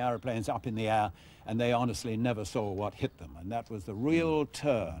had the aeroplanes up in the air, and they honestly never saw what hit them. And that was the real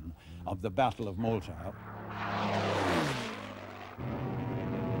turn of the Battle of Malta.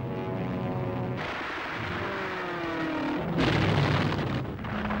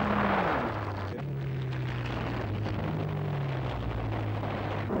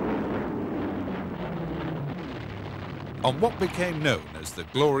 On what became known as the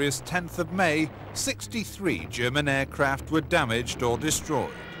glorious 10th of May, 63 German aircraft were damaged or destroyed.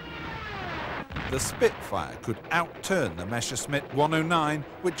 The Spitfire could outturn the Messerschmitt 109,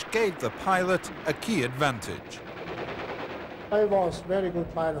 which gave the pilot a key advantage. I was very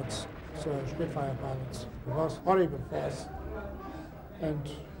good pilots, so Spitfire pilots. It was horrible for us. And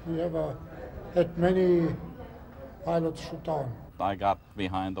we ever had many pilots shoot down. I got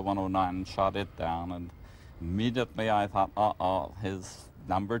behind the 109 and shot it down, and immediately I thought, uh-oh, his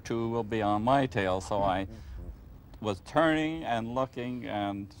number 2 will be on my tail. So I was turning and looking,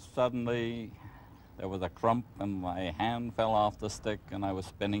 and suddenly there was a crump and my hand fell off the stick and I was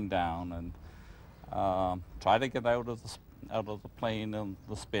spinning down, and tried to get out of the plane and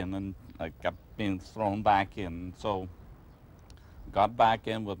the spin, and I kept being thrown back in. So got back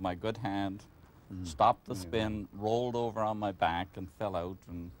in with my good hand, stopped the spin, rolled over on my back and fell out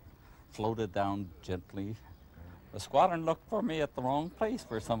and floated down gently. The squadron looked for me at the wrong place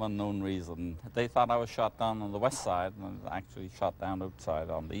for some unknown reason. They thought I was shot down on the west side, and I was actually shot down outside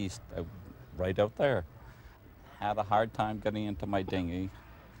on the east, right out there. Had a hard time getting into my dinghy.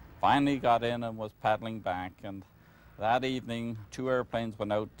 Finally got in and was paddling back, and that evening 2 airplanes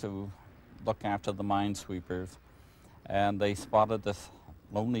went out to look after the minesweepers, and they spotted this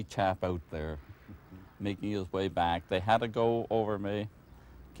lonely chap out there making his way back. They had to go over me,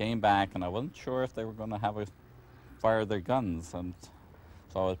 came back, and I wasn't sure if they were going to have fire their guns, and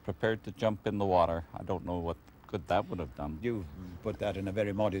so I was prepared to jump in the water. I don't know what good that would have done. You put that in a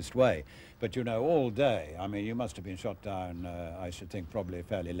very modest way, but you know, all day, I mean, you must have been shot down, I should think, probably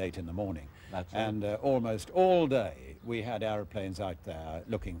fairly late in the morning. That's and almost all day we had aeroplanes out there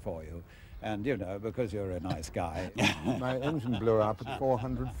looking for you, and you know, because you're a nice guy. My engine blew up at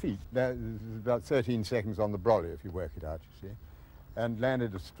 400 feet. That is about 13 seconds on the brolly, if you work it out, you see. And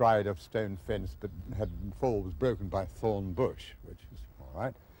landed astride of stone fence, but was broken by thorn bush, which was all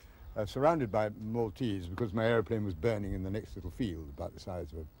right. Surrounded by Maltese, because my aeroplane was burning in the next little field about the size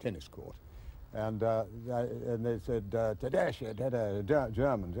of a tennis court. And they said, Tedeschi,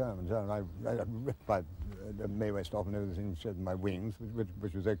 German. I ripped my May West off and everything, shed my wings,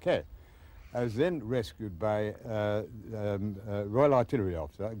 which was okay. I was then rescued by a Royal Artillery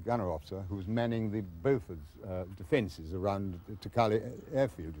officer, a gunner officer, who was manning the Beaufort's defences around Tacali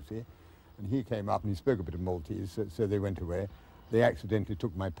airfield, you see. And he came up and he spoke a bit of Maltese, so they went away. They accidentally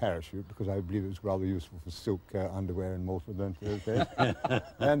took my parachute because I believe it was rather useful for silk underwear in Malta those days.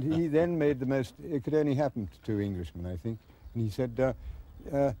 And he then made the most, it could only happen to 2 Englishmen, I think. And he said,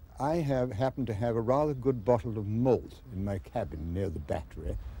 I happen to have a rather good bottle of malt in my cabin near the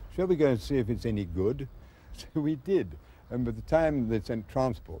battery. Shall we go and see if it's any good? So we did. And by the time they sent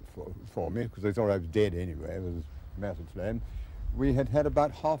transport for me, because they thought I was dead anyway, it was matted flame. We had had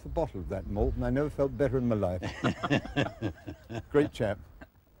about half a bottle of that malt, and I never felt better in my life. Great chap.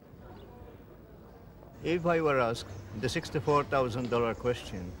 If I were asked the $64,000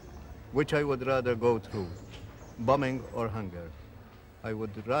 question, which I would rather go through, bombing or hunger, I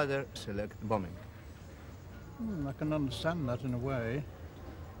would rather select bombing. I can understand that in a way,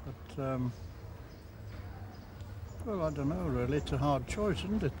 but, well, I don't know, really. It's a hard choice,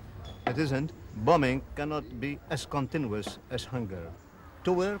 isn't it? It isn't. Bombing cannot be as continuous as hunger.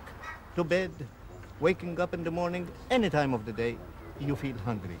 To work, to bed, waking up in the morning, any time of the day, you feel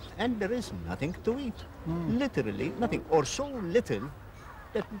hungry. And there is nothing to eat. Literally nothing. Or so little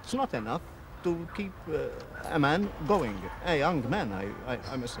that it's not enough to keep a man going. A young man,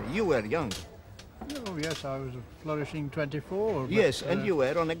 I must say. You were young. Oh, yes, I was a flourishing 24. Yes, and you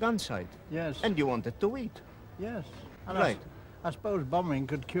were on a gun site. Yes. And you wanted to eat. Yes. And Right. I suppose bombing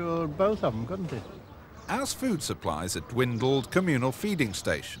could cure both of them, couldn't it? As food supplies had dwindled, communal feeding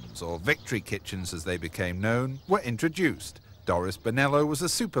stations, or victory kitchens as they became known, were introduced. Doris Bonello was a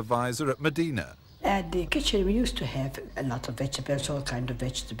supervisor at Medina. At the kitchen we used to have a lot of vegetables, all kinds of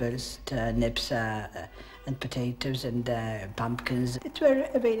vegetables, turnips and potatoes and pumpkins. It were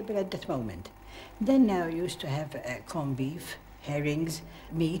available at that moment. Then now we used to have corned beef, herrings,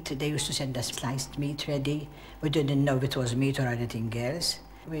 meat. They used to send us sliced meat ready. We didn't know if it was meat or anything else.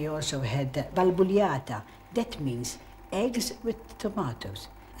 We also had balbugliata. That means eggs with tomatoes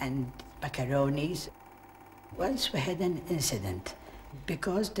and macaronis. Once we had an incident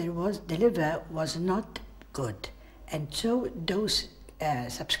because the liver was not good. And so those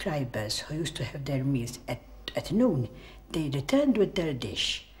subscribers who used to have their meals at noon, they returned with their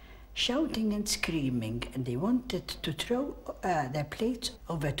dish, shouting and screaming, and they wanted to throw their plates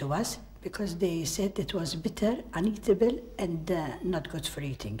over to us because they said it was bitter, uneatable, and not good for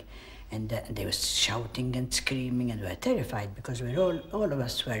eating. And they were shouting and screaming, and we were terrified because all of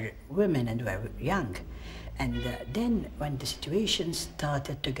us were women and were young. And then when the situation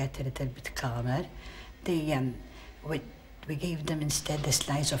started to get a little bit calmer, we gave them instead a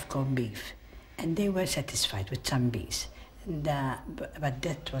slice of corned beef, and they were satisfied with some beef. And, but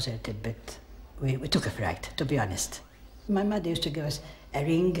that was a little bit, we took a fright, to be honest. My mother used to give us a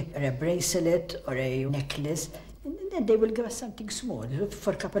ring or a bracelet or a necklace, and then they will give us something small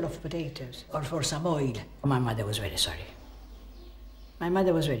for a couple of potatoes or for some oil. My mother was very sorry. My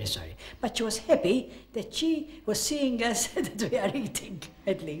mother was very sorry. But she was happy that she was seeing us that we are eating,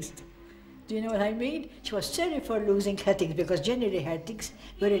 at least. Do you know what I mean? She was sorry for losing her things because generally her things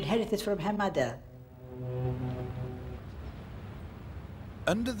were inherited from her mother.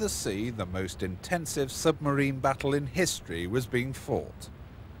 Under the sea, the most intensive submarine battle in history was being fought.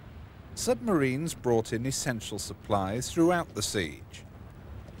 Submarines brought in essential supplies throughout the siege.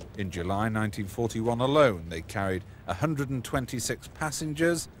 In July 1941 alone, they carried 126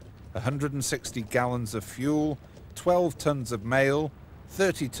 passengers, 160 gallons of fuel, 12 tons of mail,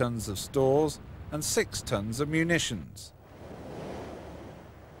 30 tons of stores, and 6 tons of munitions.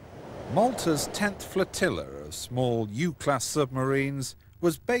 Malta's 10th flotilla of small U-class submarines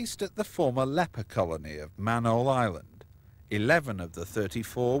was based at the former leper colony of Manol Island. 11 of the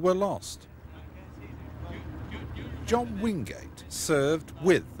 34 were lost. John Wingate served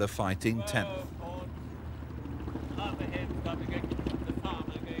with the Fighting 10th.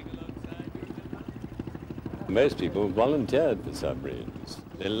 Most people volunteered for submarines.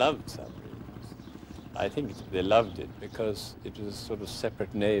 They loved submarines. I think they loved it because it was a sort of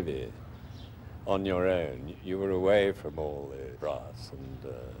separate navy on your own. You were away from all the brass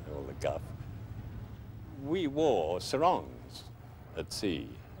and all the guff. We wore sarongs at sea,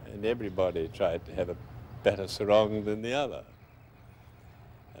 and everybody tried to have a better sarong than the other.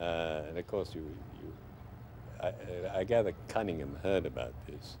 And of course, I gather Cunningham heard about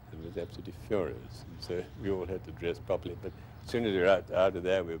this and was absolutely furious. And so we all had to dress properly. But as soon as we were out of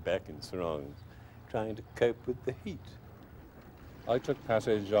there, we were back in sarongs, trying to cope with the heat. I took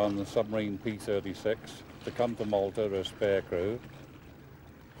passage on the submarine P-36 to come to Malta as spare crew.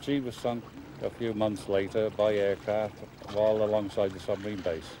 She was sunk a few months later by aircraft while alongside the submarine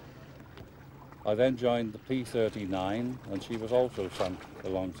base. I then joined the P-39, and she was also sunk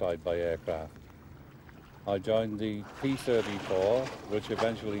alongside by aircraft. I joined the P-34, which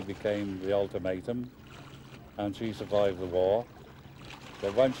eventually became the Ultimatum, and she survived the war.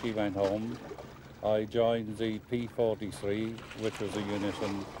 But when she went home, I joined the P-43, which was a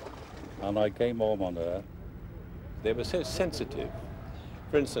unison, and I came home on her. They were so sensitive.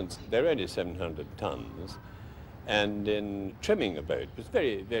 For instance, they're only 700 tons, and in trimming a boat, it was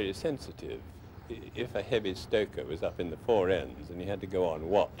very, very sensitive. If a heavy stoker was up in the fore ends and you had to go on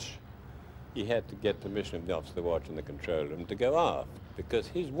watch, he had to get permission of the officer watching the control room to go aft, because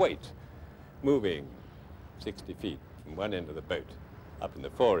his weight, moving 60 feet from one end of the boat up in the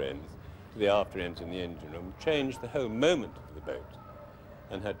fore ends to the after ends in the engine room, changed the whole moment of the boat.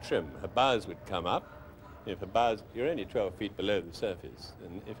 And her trim, her bows would come up. If her bows, you're only 12 feet below the surface,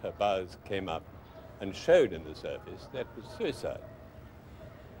 and if her bows came up and showed in the surface, that was suicide.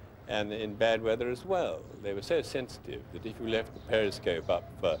 And in bad weather as well. They were so sensitive that if you left the periscope up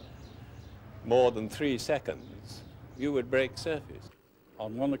for more than 3 seconds, you would break surface.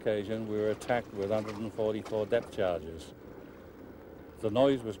 On one occasion, we were attacked with 144 depth charges. The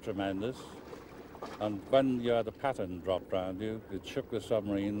noise was tremendous, and when you had a pattern dropped round you, it shook the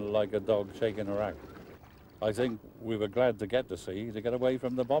submarine like a dog shaking a rat. I think we were glad to get to sea to get away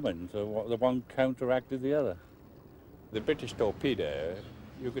from the bombing, so the one counteracted the other. The British torpedo,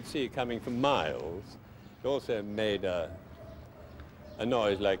 you could see coming for miles. It also made a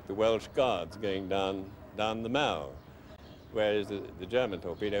noise like the Welsh Guards going down the Mall, whereas the German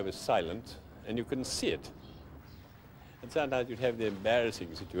torpedo was silent and you couldn't see it. And sometimes you'd have the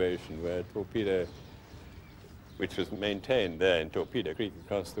embarrassing situation where a torpedo, which was maintained there in Torpedo Creek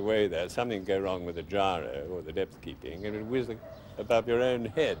across the way there, something would go wrong with the gyro or the depth keeping, and it would whiz above your own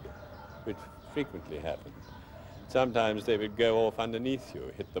head, which frequently happened. Sometimes they would go off underneath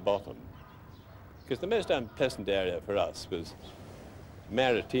you, hit the bottom. Because the most unpleasant area for us was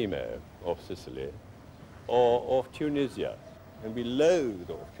Maritimo off Sicily or off Tunisia. And we loathed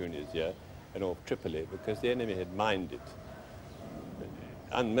off Tunisia and off Tripoli because the enemy had mined it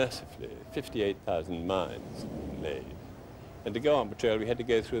unmercifully. 58,000 mines laid. And to go on patrol, we had to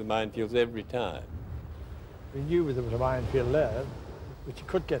go through the minefields every time. We knew there was a minefield there, but you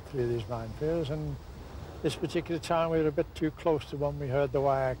could get through these minefields, and this particular time we were a bit too close to when we heard the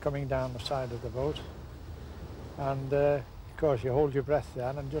wire coming down the side of the boat. And of course you hold your breath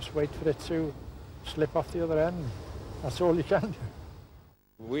then and just wait for it to slip off the other end. That's all you can do.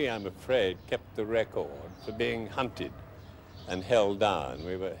 We, I'm afraid, kept the record for being hunted and held down.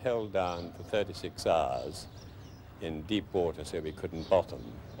 We were held down for 36 hours in deep water so we couldn't bottom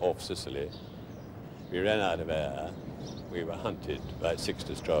off Sicily. We ran out of air. We were hunted by 6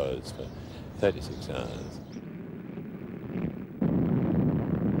 destroyers for 36 hours.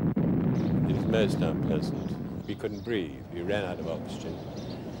 It was most unpleasant. We couldn't breathe. We ran out of oxygen.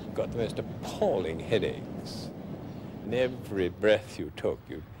 We got the most appalling headaches. And every breath you took,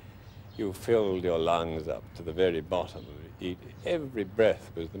 you filled your lungs up to the very bottom. Every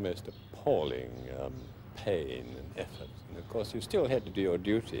breath was the most appalling pain and effort. And of course, you still had to do your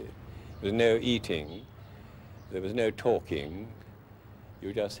duty. There was no eating. There was no talking.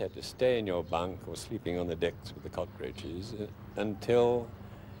 You just had to stay in your bunk or sleeping on the decks with the cockroaches until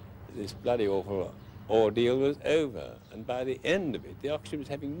this bloody awful ordeal was over. And by the end of it, the oxygen was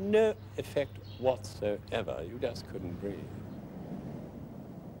having no effect whatsoever. You just couldn't breathe.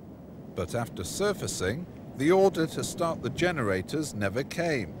 But after surfacing, the order to start the generators never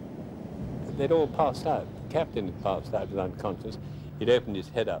came. They'd all passed out. The captain had passed out, was unconscious. He'd opened his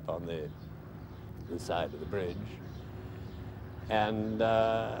head up on the side of the bridge. And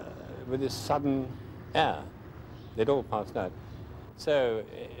with this sudden air, they'd all passed out. So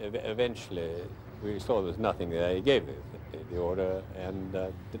eventually, we saw there was nothing there. He gave the order, and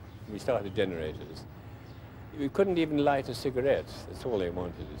we started generators. We couldn't even light a cigarette. That's all they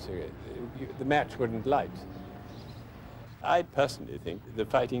wanted, a cigarette. The match wouldn't light. I personally think the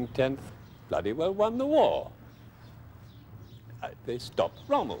Fighting Tenth bloody well won the war. They stopped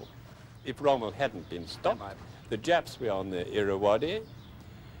Rommel. If Rommel hadn't been stopped, the Japs were on the Irrawaddy.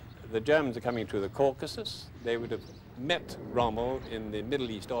 The Germans are coming through the Caucasus. They would have met Rommel in the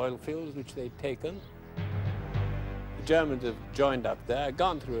Middle East oil fields, which they'd taken. The Germans have joined up there,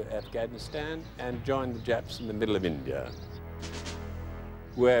 gone through Afghanistan, and joined the Japs in the middle of India.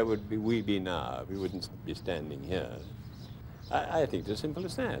 Where would we be now? We wouldn't be standing here. I think it's as simple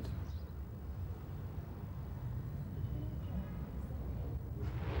as that.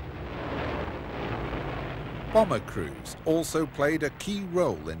 Bomber crews also played a key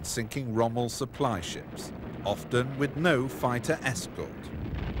role in sinking Rommel's supply ships, often with no fighter escort.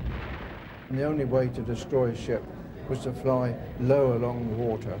 And the only way to destroy a ship was to fly low along the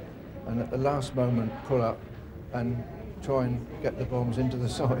water and at the last moment pull up and try and get the bombs into the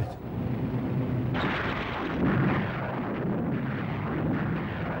side.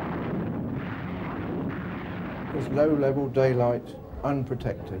 It was low-level daylight,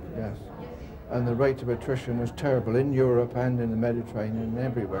 unprotected, yes. And the rate of attrition was terrible in Europe and in the Mediterranean and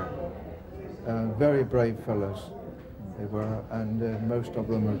everywhere. Very brave fellows they were, and most of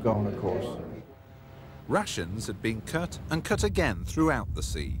them are gone, of course. Rations had been cut and cut again throughout the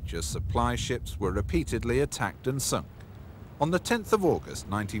siege as supply ships were repeatedly attacked and sunk. On the 10th of August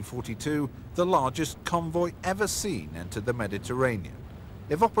 1942, the largest convoy ever seen entered the Mediterranean.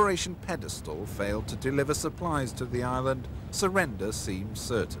 If Operation Pedestal failed to deliver supplies to the island, surrender seemed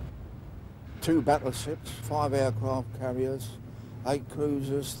certain. 2 battleships, 5 aircraft carriers, 8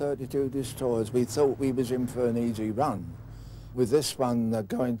 cruisers, 32 destroyers. We thought we was in for an easy run. With this one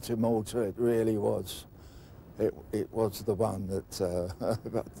going to Malta, it really was. It was the one that,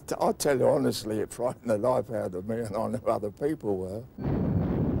 I'll tell you honestly, it frightened the life out of me, and I know other people were.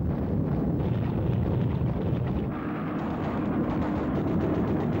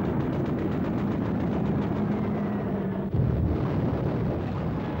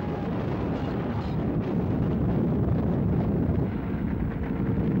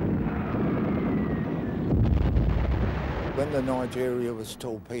 When the Nigeria was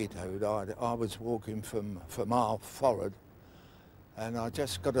torpedoed, I was walking from aft forward, and I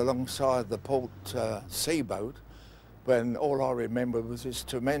just got alongside the port seaboat when all I remember was this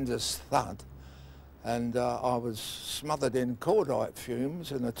tremendous thud, and I was smothered in cordite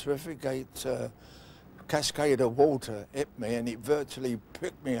fumes, and a terrific cascade of water hit me, and it virtually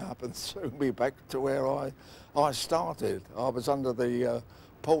picked me up and threw me back to where I started. I was under the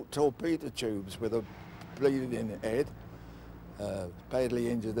port torpedo tubes with a bleeding head. Badly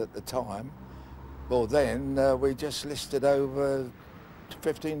injured at the time. Well, then we just listed over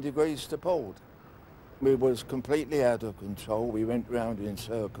 15 degrees to port. We was completely out of control. We went round in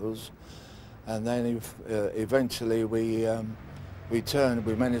circles, and then eventually we turned.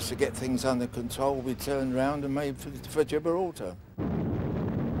 We managed to get things under control. We turned round and made for Gibraltar.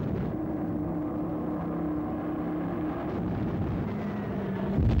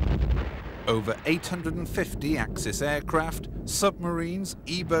 Over 850 Axis aircraft, submarines,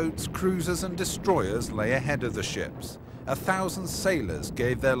 E-boats, cruisers and destroyers lay ahead of the ships. 1,000 sailors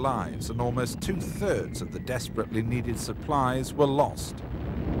gave their lives, and almost 2/3 of the desperately needed supplies were lost.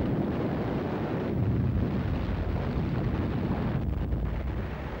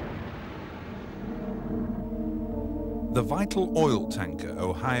 The vital oil tanker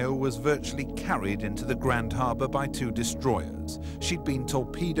Ohio was virtually carried into the Grand Harbor by 2 destroyers. She'd been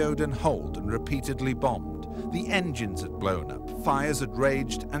torpedoed and holed and repeatedly bombed. The engines had blown up, fires had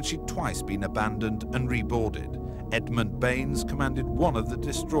raged, and she'd twice been abandoned and reboarded. Edmund Baines commanded one of the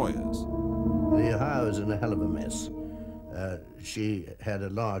destroyers. The Ohio was in a hell of a mess. She had a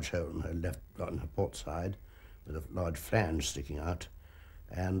large hole in her left, on her port side, with a large flange sticking out,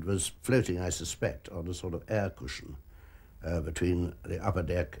 and was floating, I suspect, on a sort of air cushion between the upper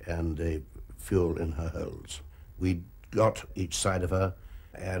deck and the fuel in her holds. We got each side of her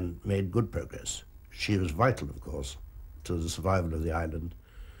and made good progress. She was vital, of course, to the survival of the island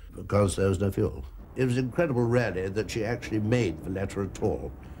because there was no fuel. It was incredible, really, that she actually made Valletta at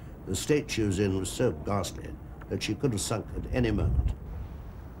all. The state she was in was so ghastly that she could have sunk at any moment.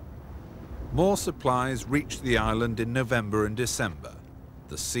 More supplies reached the island in November and December.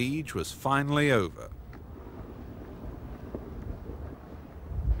 The siege was finally over.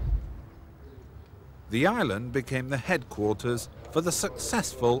 The island became the headquarters for the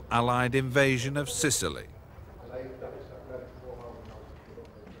successful Allied invasion of Sicily.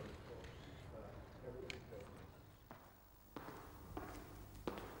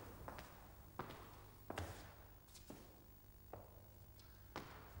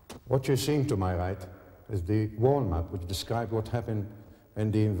 What you're seeing to my right is the wall map which describes what happened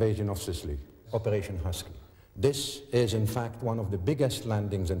in the invasion of Sicily, Operation Husky. This is in fact one of the biggest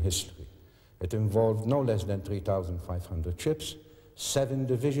landings in history. It involved no less than 3,500 ships, 7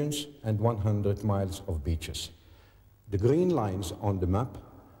 divisions, and 100 miles of beaches. The green lines on the map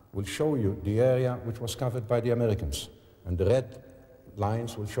will show you the area which was covered by the Americans, and the red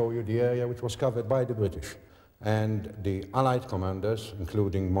lines will show you the area which was covered by the British. And the Allied commanders,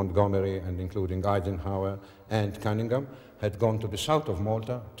 including Montgomery and including Eisenhower and Cunningham, had gone to the south of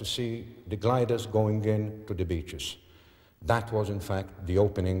Malta to see the gliders going in to the beaches. That was, in fact, the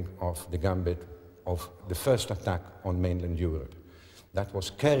opening of the gambit of the first attack on mainland Europe. That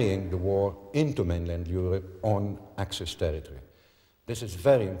was carrying the war into mainland Europe on Axis territory. This is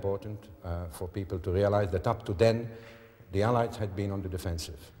very important for people to realize that up to then, the Allies had been on the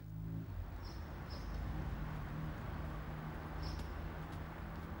defensive.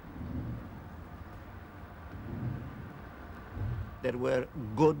 There were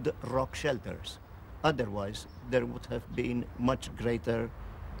good rock shelters. Otherwise, there would have been much greater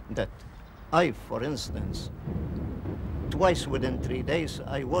death. I, for instance, twice within 3 days,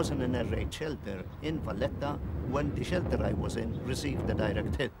 I was in an air raid shelter in Valletta when the shelter I was in received a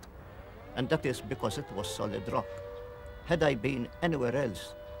direct hit. and that is because it was solid rock. Had I been anywhere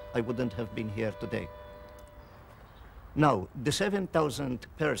else, I wouldn't have been here today. Now, the 7,000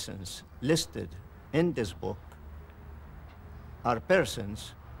 persons listed in this book are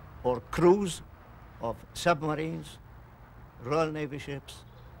persons or crews of submarines, Royal Navy ships,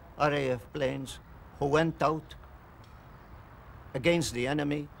 RAF planes, who went out against the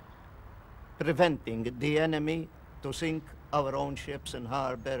enemy, preventing the enemy to sink our own ships in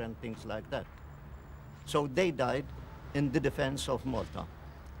harbor and things like that. So they died in the defense of Malta.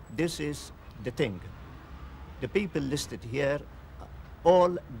 This is the thing. The people listed here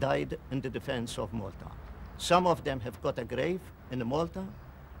all died in the defense of Malta. Some of them have got a grave in Malta.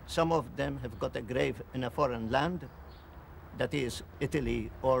 Some of them have got a grave in a foreign land, that is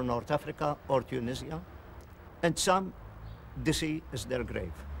Italy or North Africa or Tunisia. And some, the sea is their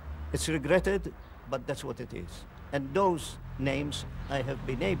grave. It's regretted, but that's what it is. And those names I have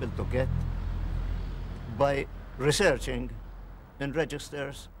been able to get by researching in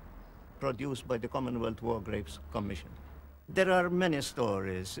registers produced by the Commonwealth War Graves Commission. There are many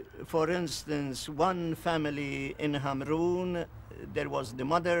stories. For instance, one family in Hamrun, there was the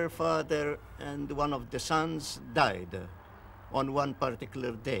mother, father, and one of the sons died on one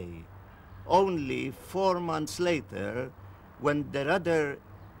particular day. Only 4 months later, when their other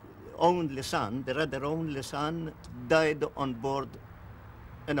only son died on board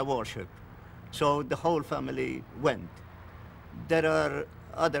in a warship. So the whole family went. There are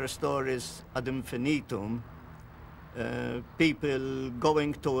other stories ad infinitum. People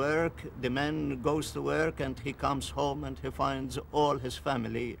going to work, the man goes to work and he comes home and he finds all his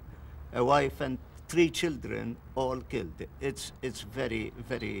family, a wife and 3 children, all killed. It's very,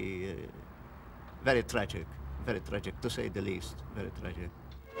 very, very tragic to say the least, very tragic.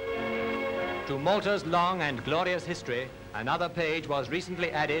 To Malta's long and glorious history, another page was recently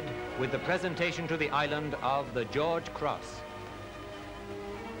added with the presentation to the island of the George Cross.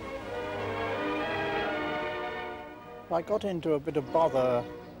 I got into a bit of bother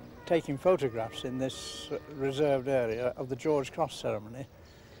taking photographs in this reserved area of the George Cross ceremony.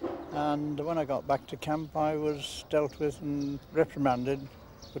 And when I got back to camp, I was dealt with and reprimanded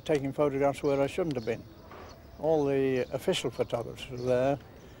for taking photographs where I shouldn't have been. All the official photographers were there,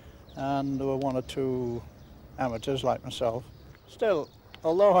 and there were 1 or 2 amateurs like myself. Still,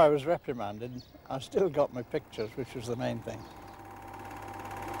 although I was reprimanded, I still got my pictures, which was the main thing.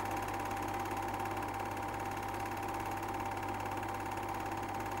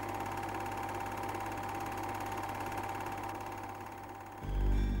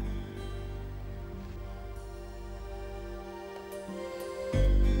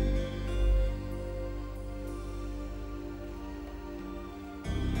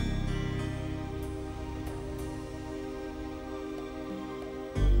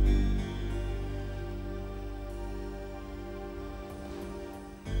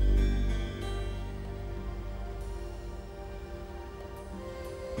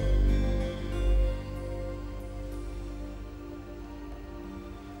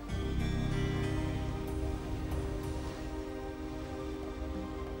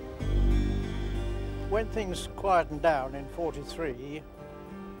 When things quietened down in '43,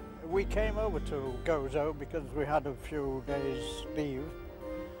 we came over to Gozo because we had a few days leave,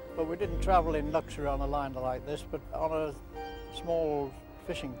 but we didn't travel in luxury on a liner like this, but on a small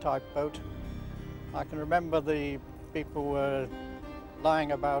fishing type boat. I can remember the people were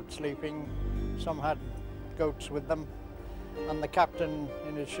lying about sleeping. Some had goats with them, and the captain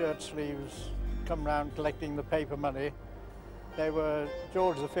in his shirt sleeves come round collecting the paper money. They were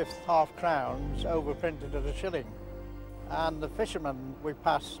George V half crowns overprinted at a shilling. And the fishermen we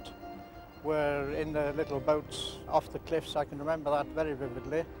passed were in the little boats off the cliffs. I can remember that very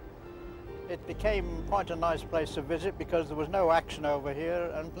vividly. It became quite a nice place to visit because there was no action over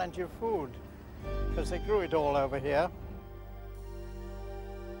here and plenty of food, because they grew it all over here.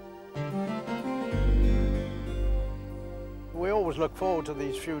 We always look forward to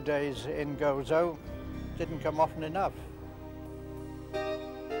these few days in Gozo. Didn't come often enough.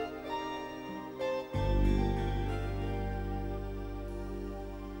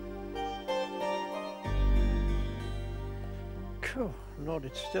 Lord,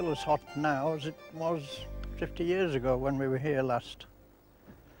 it's still as hot now as it was 50 years ago when we were here last.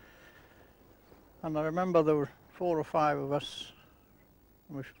 And I remember there were 4 or 5 of us.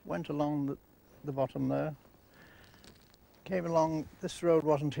 We went along the bottom there, came along, this road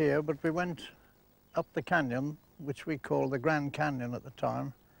wasn't here, but we went up the canyon, which we called the Grand Canyon at the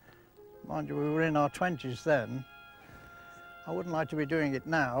time. Mind you, we were in our 20s then. I wouldn't like to be doing it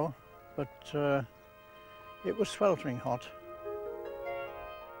now, but it was sweltering hot.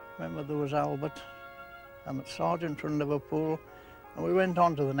 Remember, there was Albert and Sergeant from Liverpool, and we went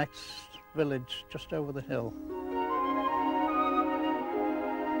on to the next village just over the hill.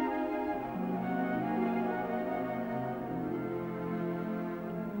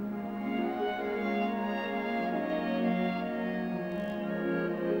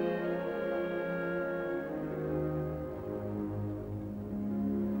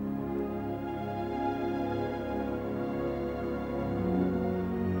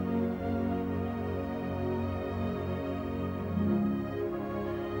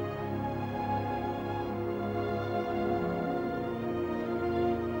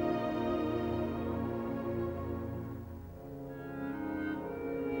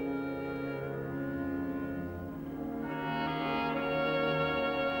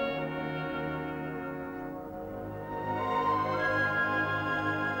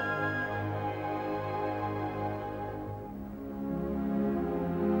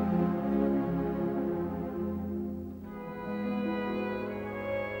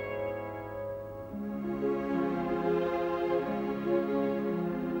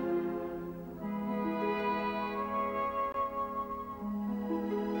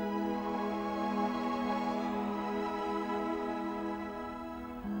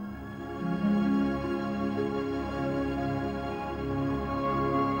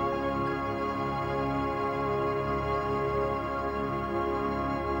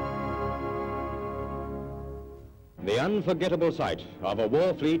 The unforgettable sight of a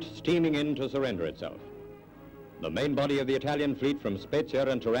war fleet steaming in to surrender itself. The main body of the Italian fleet from Spezia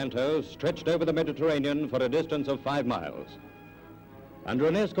and Taranto stretched over the Mediterranean for a distance of 5 miles. Under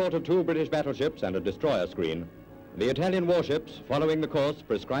an escort of 2 British battleships and a destroyer screen, the Italian warships, following the course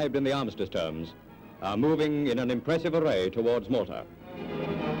prescribed in the armistice terms, are moving in an impressive array towards Malta.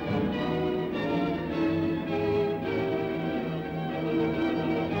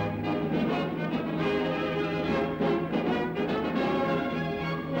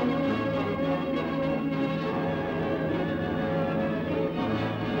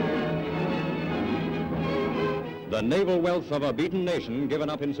 The naval wealth of a beaten nation given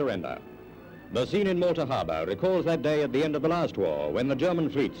up in surrender. The scene in Malta harbour recalls that day at the end of the last war when the German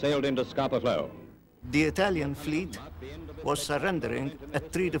fleet sailed into Scapa Flow. The Italian fleet was surrendering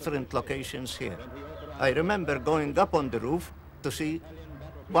at 3 different locations here. I remember going up on the roof to see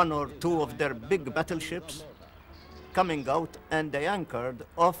 1 or 2 of their big battleships coming out, and they anchored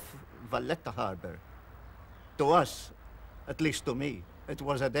off Valletta harbour. To us, at least to me, it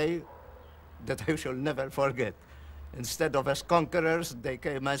was a day that I shall never forget. Instead of as conquerors, they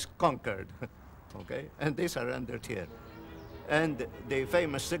came as conquered, okay? And they surrendered here. And the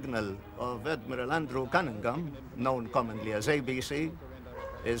famous signal of Admiral Andrew Cunningham, known commonly as ABC,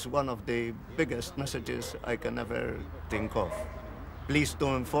 is one of the biggest messages I can ever think of. Pleased to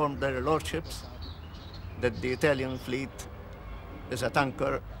inform their lordships that the Italian fleet is at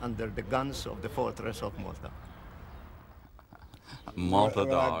anchor under the guns of the fortress of Malta. Malta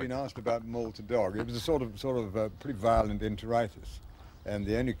dog. I've been asked about Malta dog. It was a sort of pretty violent enteritis, and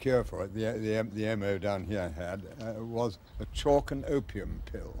the only cure for it, the MO down here had, was a chalk and opium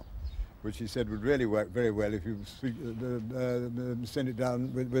pill, which he said would really work very well if you send it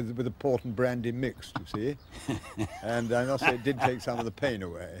down with a port and brandy mixed, you see. And I must say it did take some of the pain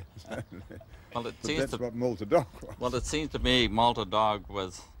away. Well, it but seems that's what Malta dog was. Well, it seems to me Malta dog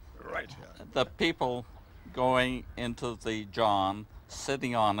was right here. The people going into the John,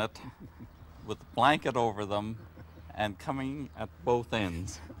 sitting on it with a blanket over them and coming at both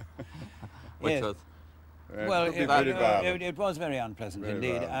ends, which yes. was well, it was very unpleasant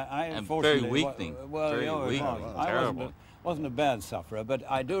indeed. I and unfortunately, very weakening. Well, very it weakening. was. I wasn't a bad sufferer, but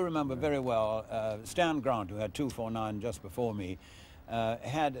I do remember very well Stan Grant, who had 249 just before me,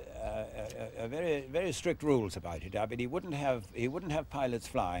 had a very strict rules about it. I mean, he wouldn't have pilots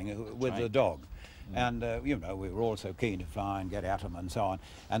flying with the dog. And, you know, we were all so keen to fly and get at them and so on.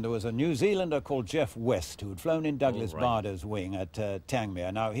 And there was a New Zealander called Jeff West who had flown in Douglas Bader's wing at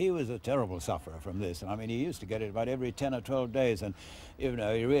Tangmere. Now, he was a terrible sufferer from this. I mean, he used to get it about every 10 or 12 days. And, you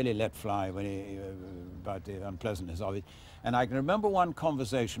know, he really let fly when about the unpleasantness of it. And I can remember one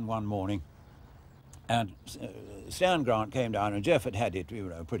conversation one morning. And Stan Grant came down, and Jeff had it, you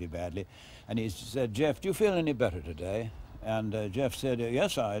know, pretty badly. And he said, "Jeff, do you feel any better today?" And Jeff said,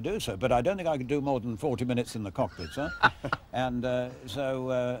 "Yes, I do, sir, but I don't think I could do more than 40 minutes in the cockpit, sir." And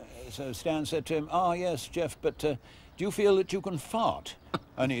so Stan said to him, "Ah, yes, Jeff, but do you feel that you can fart?"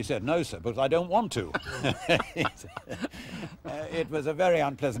 And he said, "No, sir, because I don't want to." It was a very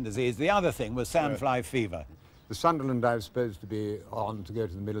unpleasant disease. The other thing was sandfly fever. The Sunderland I was supposed to be on to go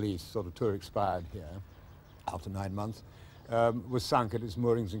to the Middle East, sort of tour expired here after 9 months. was sunk at its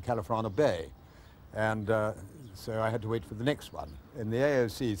moorings in Califrana Bay. And so I had to wait for the next one. And the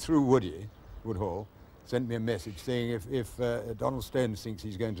AOC, through Woodhall, sent me a message saying if Donald Stones thinks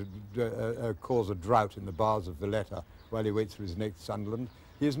he's going to cause a drought in the bars of Valletta while he waits for his next Sunderland,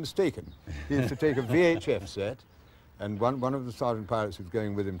 he is mistaken. He is to take a VHF set, and one of the sergeant pilots who's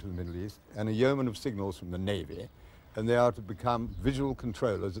going with him to the Middle East, and a yeoman of signals from the Navy, and they are to become visual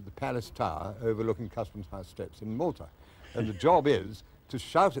controllers at the Palace Tower overlooking Customs House steps in Malta. And the job is to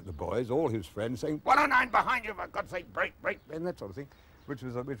shout at the boys, all his friends, saying, 109 behind you, for God's sake, break, and that sort of thing, which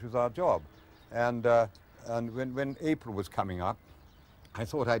was our job. And when April was coming up, I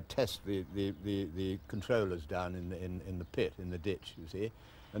thought I'd test the controllers down in the pit, in the ditch, you see,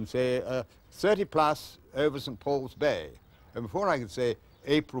 and say 30 plus over St. Paul's Bay. And before I could say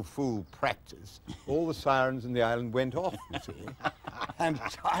April Fool practice, all the sirens in the island went off, you see. And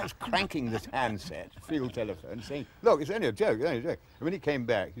I was cranking this handset, field telephone, saying, look, it's only a joke, it's only a joke. And when he came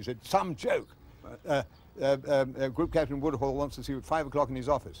back, he said, some joke. Group Captain Woodhall wants to see you at 5 o'clock in his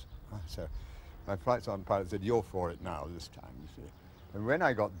office. So my flight sergeant pilot said, you're for it now, this time, you see. And when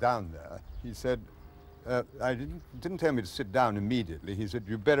I got down there, he said, I didn't tell me to sit down immediately. He said,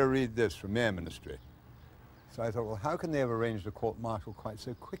 you better read this from the Air Ministry. So I thought, well, how can they have arranged a court-martial quite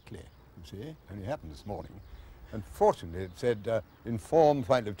so quickly, you see? And it happened this morning. And fortunately, it said, inform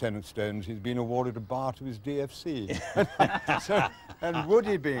Flight Lieutenant Stones he's been awarded a bar to his DFC. And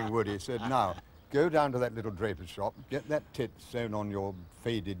Woody, being Woody, said, now, go down to that little draper's shop, get that tit sewn on your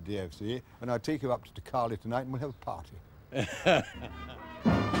faded DFC, and I'll take you up to Takali tonight and we'll have a party.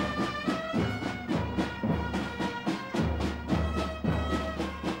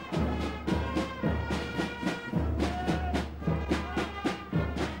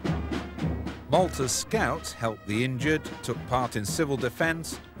 Malta's scouts helped the injured, took part in civil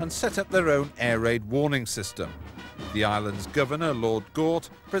defence and set up their own air raid warning system. The island's governor, Lord Gort,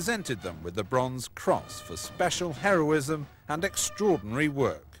 presented them with the Bronze Cross for special heroism and extraordinary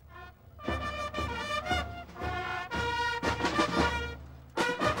work.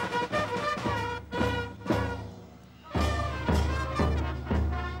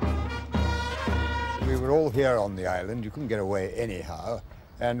 We were all here on the island, you couldn't get away anyhow.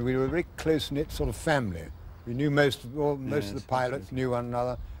 And we were a very close-knit sort of family. We knew most of the pilots, knew one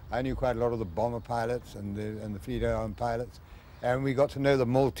another. I knew quite a lot of the bomber pilots and the fleet airline pilots. And we got to know the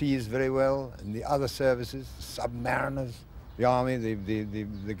Maltese very well, and the other services, the submariners, the army,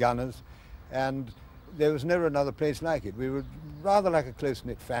 the gunners. And there was never another place like it. We were rather like a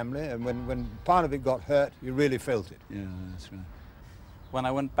close-knit family, and when part of it got hurt, you really felt it. Yeah, that's right. When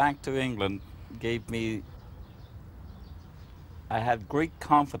I went back to England, gave me I had great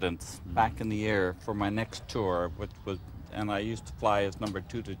confidence back in the air for my next tour, which was, and I used to fly as number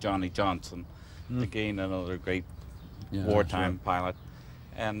 2 to Johnny Johnson, again another great wartime pilot.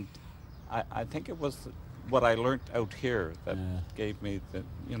 And I think it was what I learnt out here that gave me the,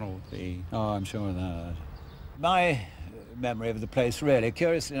 Oh, I'm sure of that. My memory of the place, really,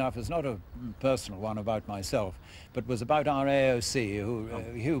 curiously enough, is not a personal one about myself, but was about our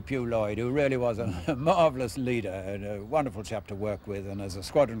AOC, Hugh Pugh Lloyd, who really was a marvellous leader and a wonderful chap to work with, and as a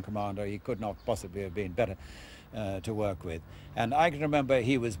squadron commander he could not possibly have been better to work with. And I can remember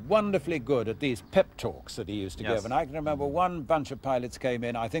he was wonderfully good at these pep talks that he used to give, and I can remember one bunch of pilots came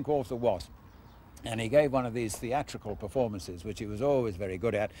in, I think off the Wasp, and he gave one of these theatrical performances, which he was always very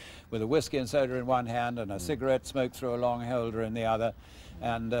good at, with a whiskey and soda in one hand and a cigarette smoked through a long holder in the other,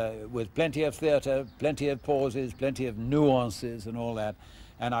 and with plenty of theatre, plenty of pauses, plenty of nuances and all that.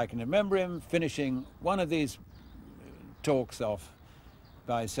 And I can remember him finishing one of these talks off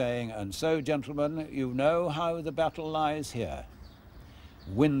by saying, and so, gentlemen, you know how the battle lies here.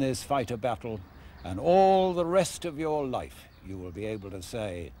 Win this fighter battle, and all the rest of your life you will be able to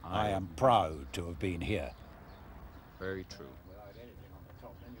say, I am proud to have been here. Very true. Without anything on the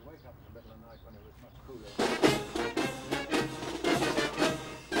top, then you wake up in the middle of the night when it was much cooler.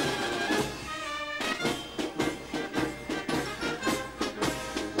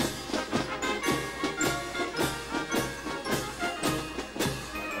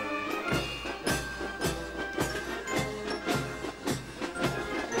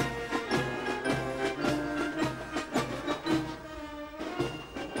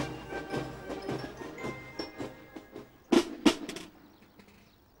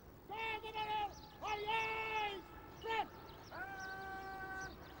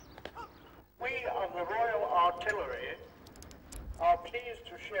 are pleased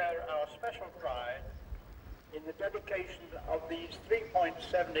to share our special pride in the dedication of these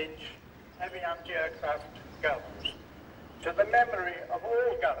 3.7-inch heavy anti-aircraft guns to the memory of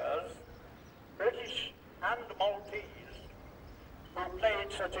all gunners, British and Maltese, who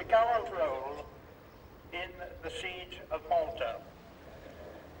played such a gallant role in the siege of Malta.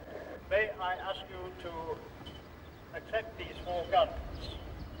 May I ask you to accept these 4 guns,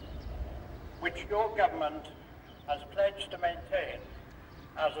 which your government has pledged to maintain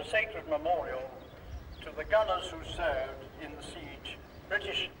as a sacred memorial to the gunners who served in the siege,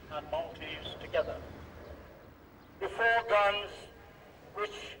 British and Maltese together. The 4 guns,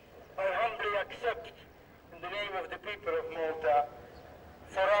 which I humbly accept in the name of the people of Malta,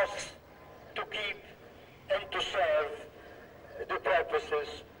 for us to keep and to serve the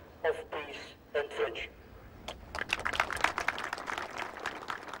purposes of peace and friendship.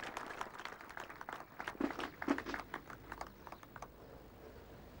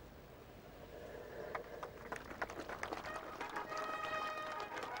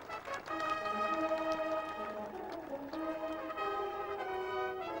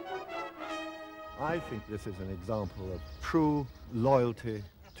 I think this is an example of true loyalty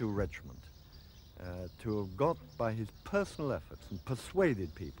to regiment. To have got by his personal efforts and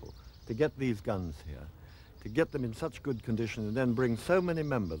persuaded people to get these guns here, to get them in such good condition and then bring so many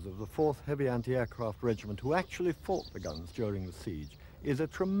members of the 4th Heavy Anti-Aircraft Regiment who actually fought the guns during the siege is a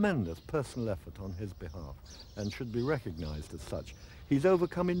tremendous personal effort on his behalf and should be recognized as such. He's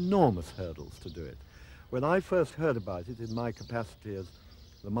overcome enormous hurdles to do it. When I first heard about it in my capacity as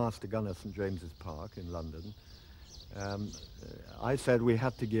the Master Gunner St James's Park in London, I said we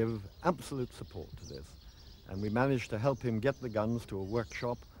had to give absolute support to this. And we managed to help him get the guns to a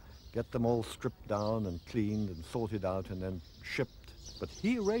workshop, get them all stripped down and cleaned and sorted out and then shipped. But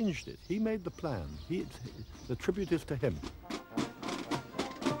he arranged it. He made the plan. The tribute is to him.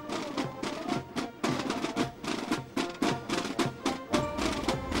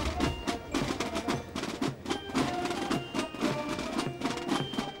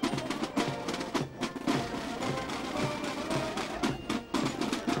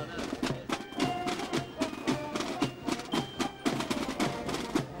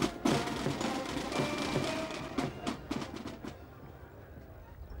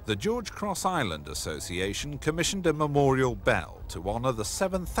 The George Cross Island Association commissioned a memorial bell to honour the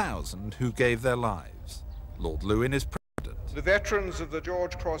 7,000 who gave their lives. Lord Lewin is president. The veterans of the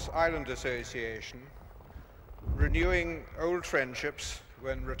George Cross Island Association, renewing old friendships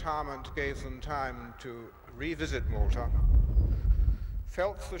when retirement gave them time to revisit Malta,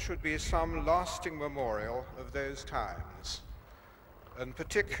 felt there should be some lasting memorial of those times, and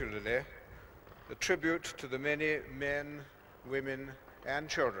particularly a tribute to the many men, women, and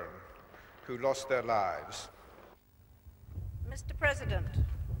children who lost their lives. Mr. President,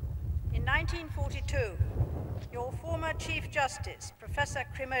 in 1942, your former Chief Justice, Professor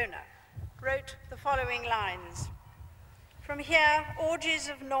Cremona, wrote the following lines: "From here, orgies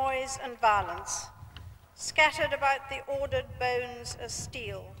of noise and violence, scattered about the ordered bones as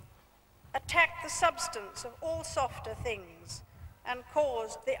steel, attacked the substance of all softer things, and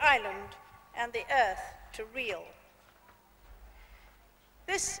caused the island and the earth to reel."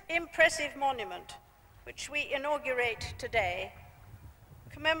 This impressive monument, which we inaugurate today,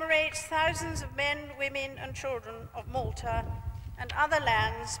 commemorates thousands of men, women, and children of Malta and other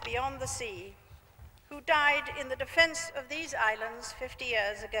lands beyond the sea who died in the defense of these islands 50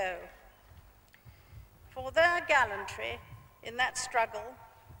 years ago. For their gallantry in that struggle,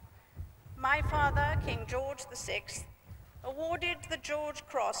 my father, King George VI, awarded the George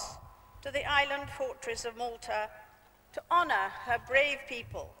Cross to the island fortress of Malta to honor her brave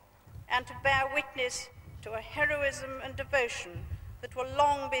people and to bear witness to a heroism and devotion that will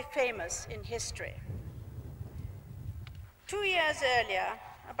long be famous in history. 2 years earlier,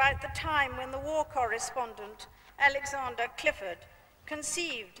 about the time when the war correspondent Alexander Clifford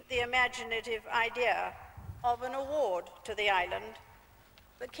conceived the imaginative idea of an award to the island,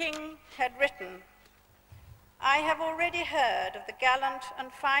 the King had written, "I have already heard of the gallant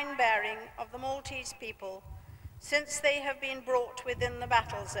and fine bearing of the Maltese people since they have been brought within the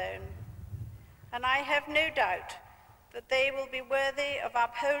battle zone, and I have no doubt that they will be worthy of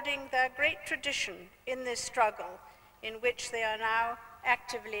upholding their great tradition in this struggle in which they are now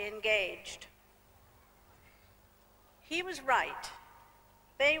actively engaged." He was right.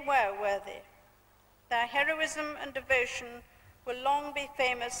 They were worthy. Their heroism and devotion will long be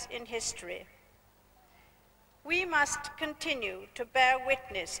famous in history. We must continue to bear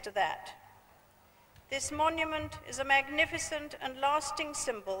witness to that. This monument is a magnificent and lasting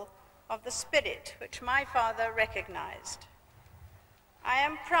symbol of the spirit which my father recognized. I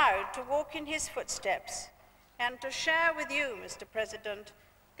am proud to walk in his footsteps and to share with you, Mr. President,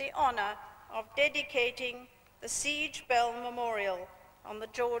 the honor of dedicating the Siege Bell Memorial on the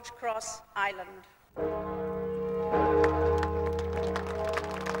George Cross Island.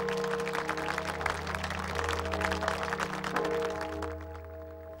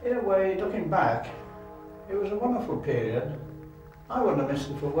 way, looking back, it was a wonderful period. I wouldn't have missed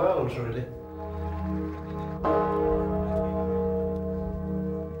it for worlds, really.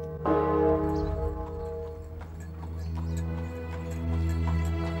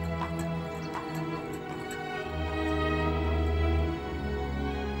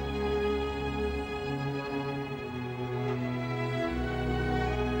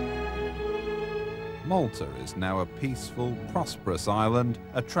 Malta is now a peaceful, prosperous island,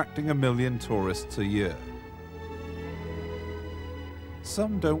 attracting 1 million tourists a year.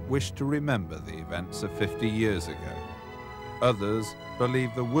 Some don't wish to remember the events of 50 years ago. Others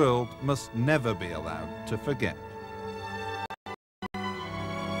believe the world must never be allowed to forget.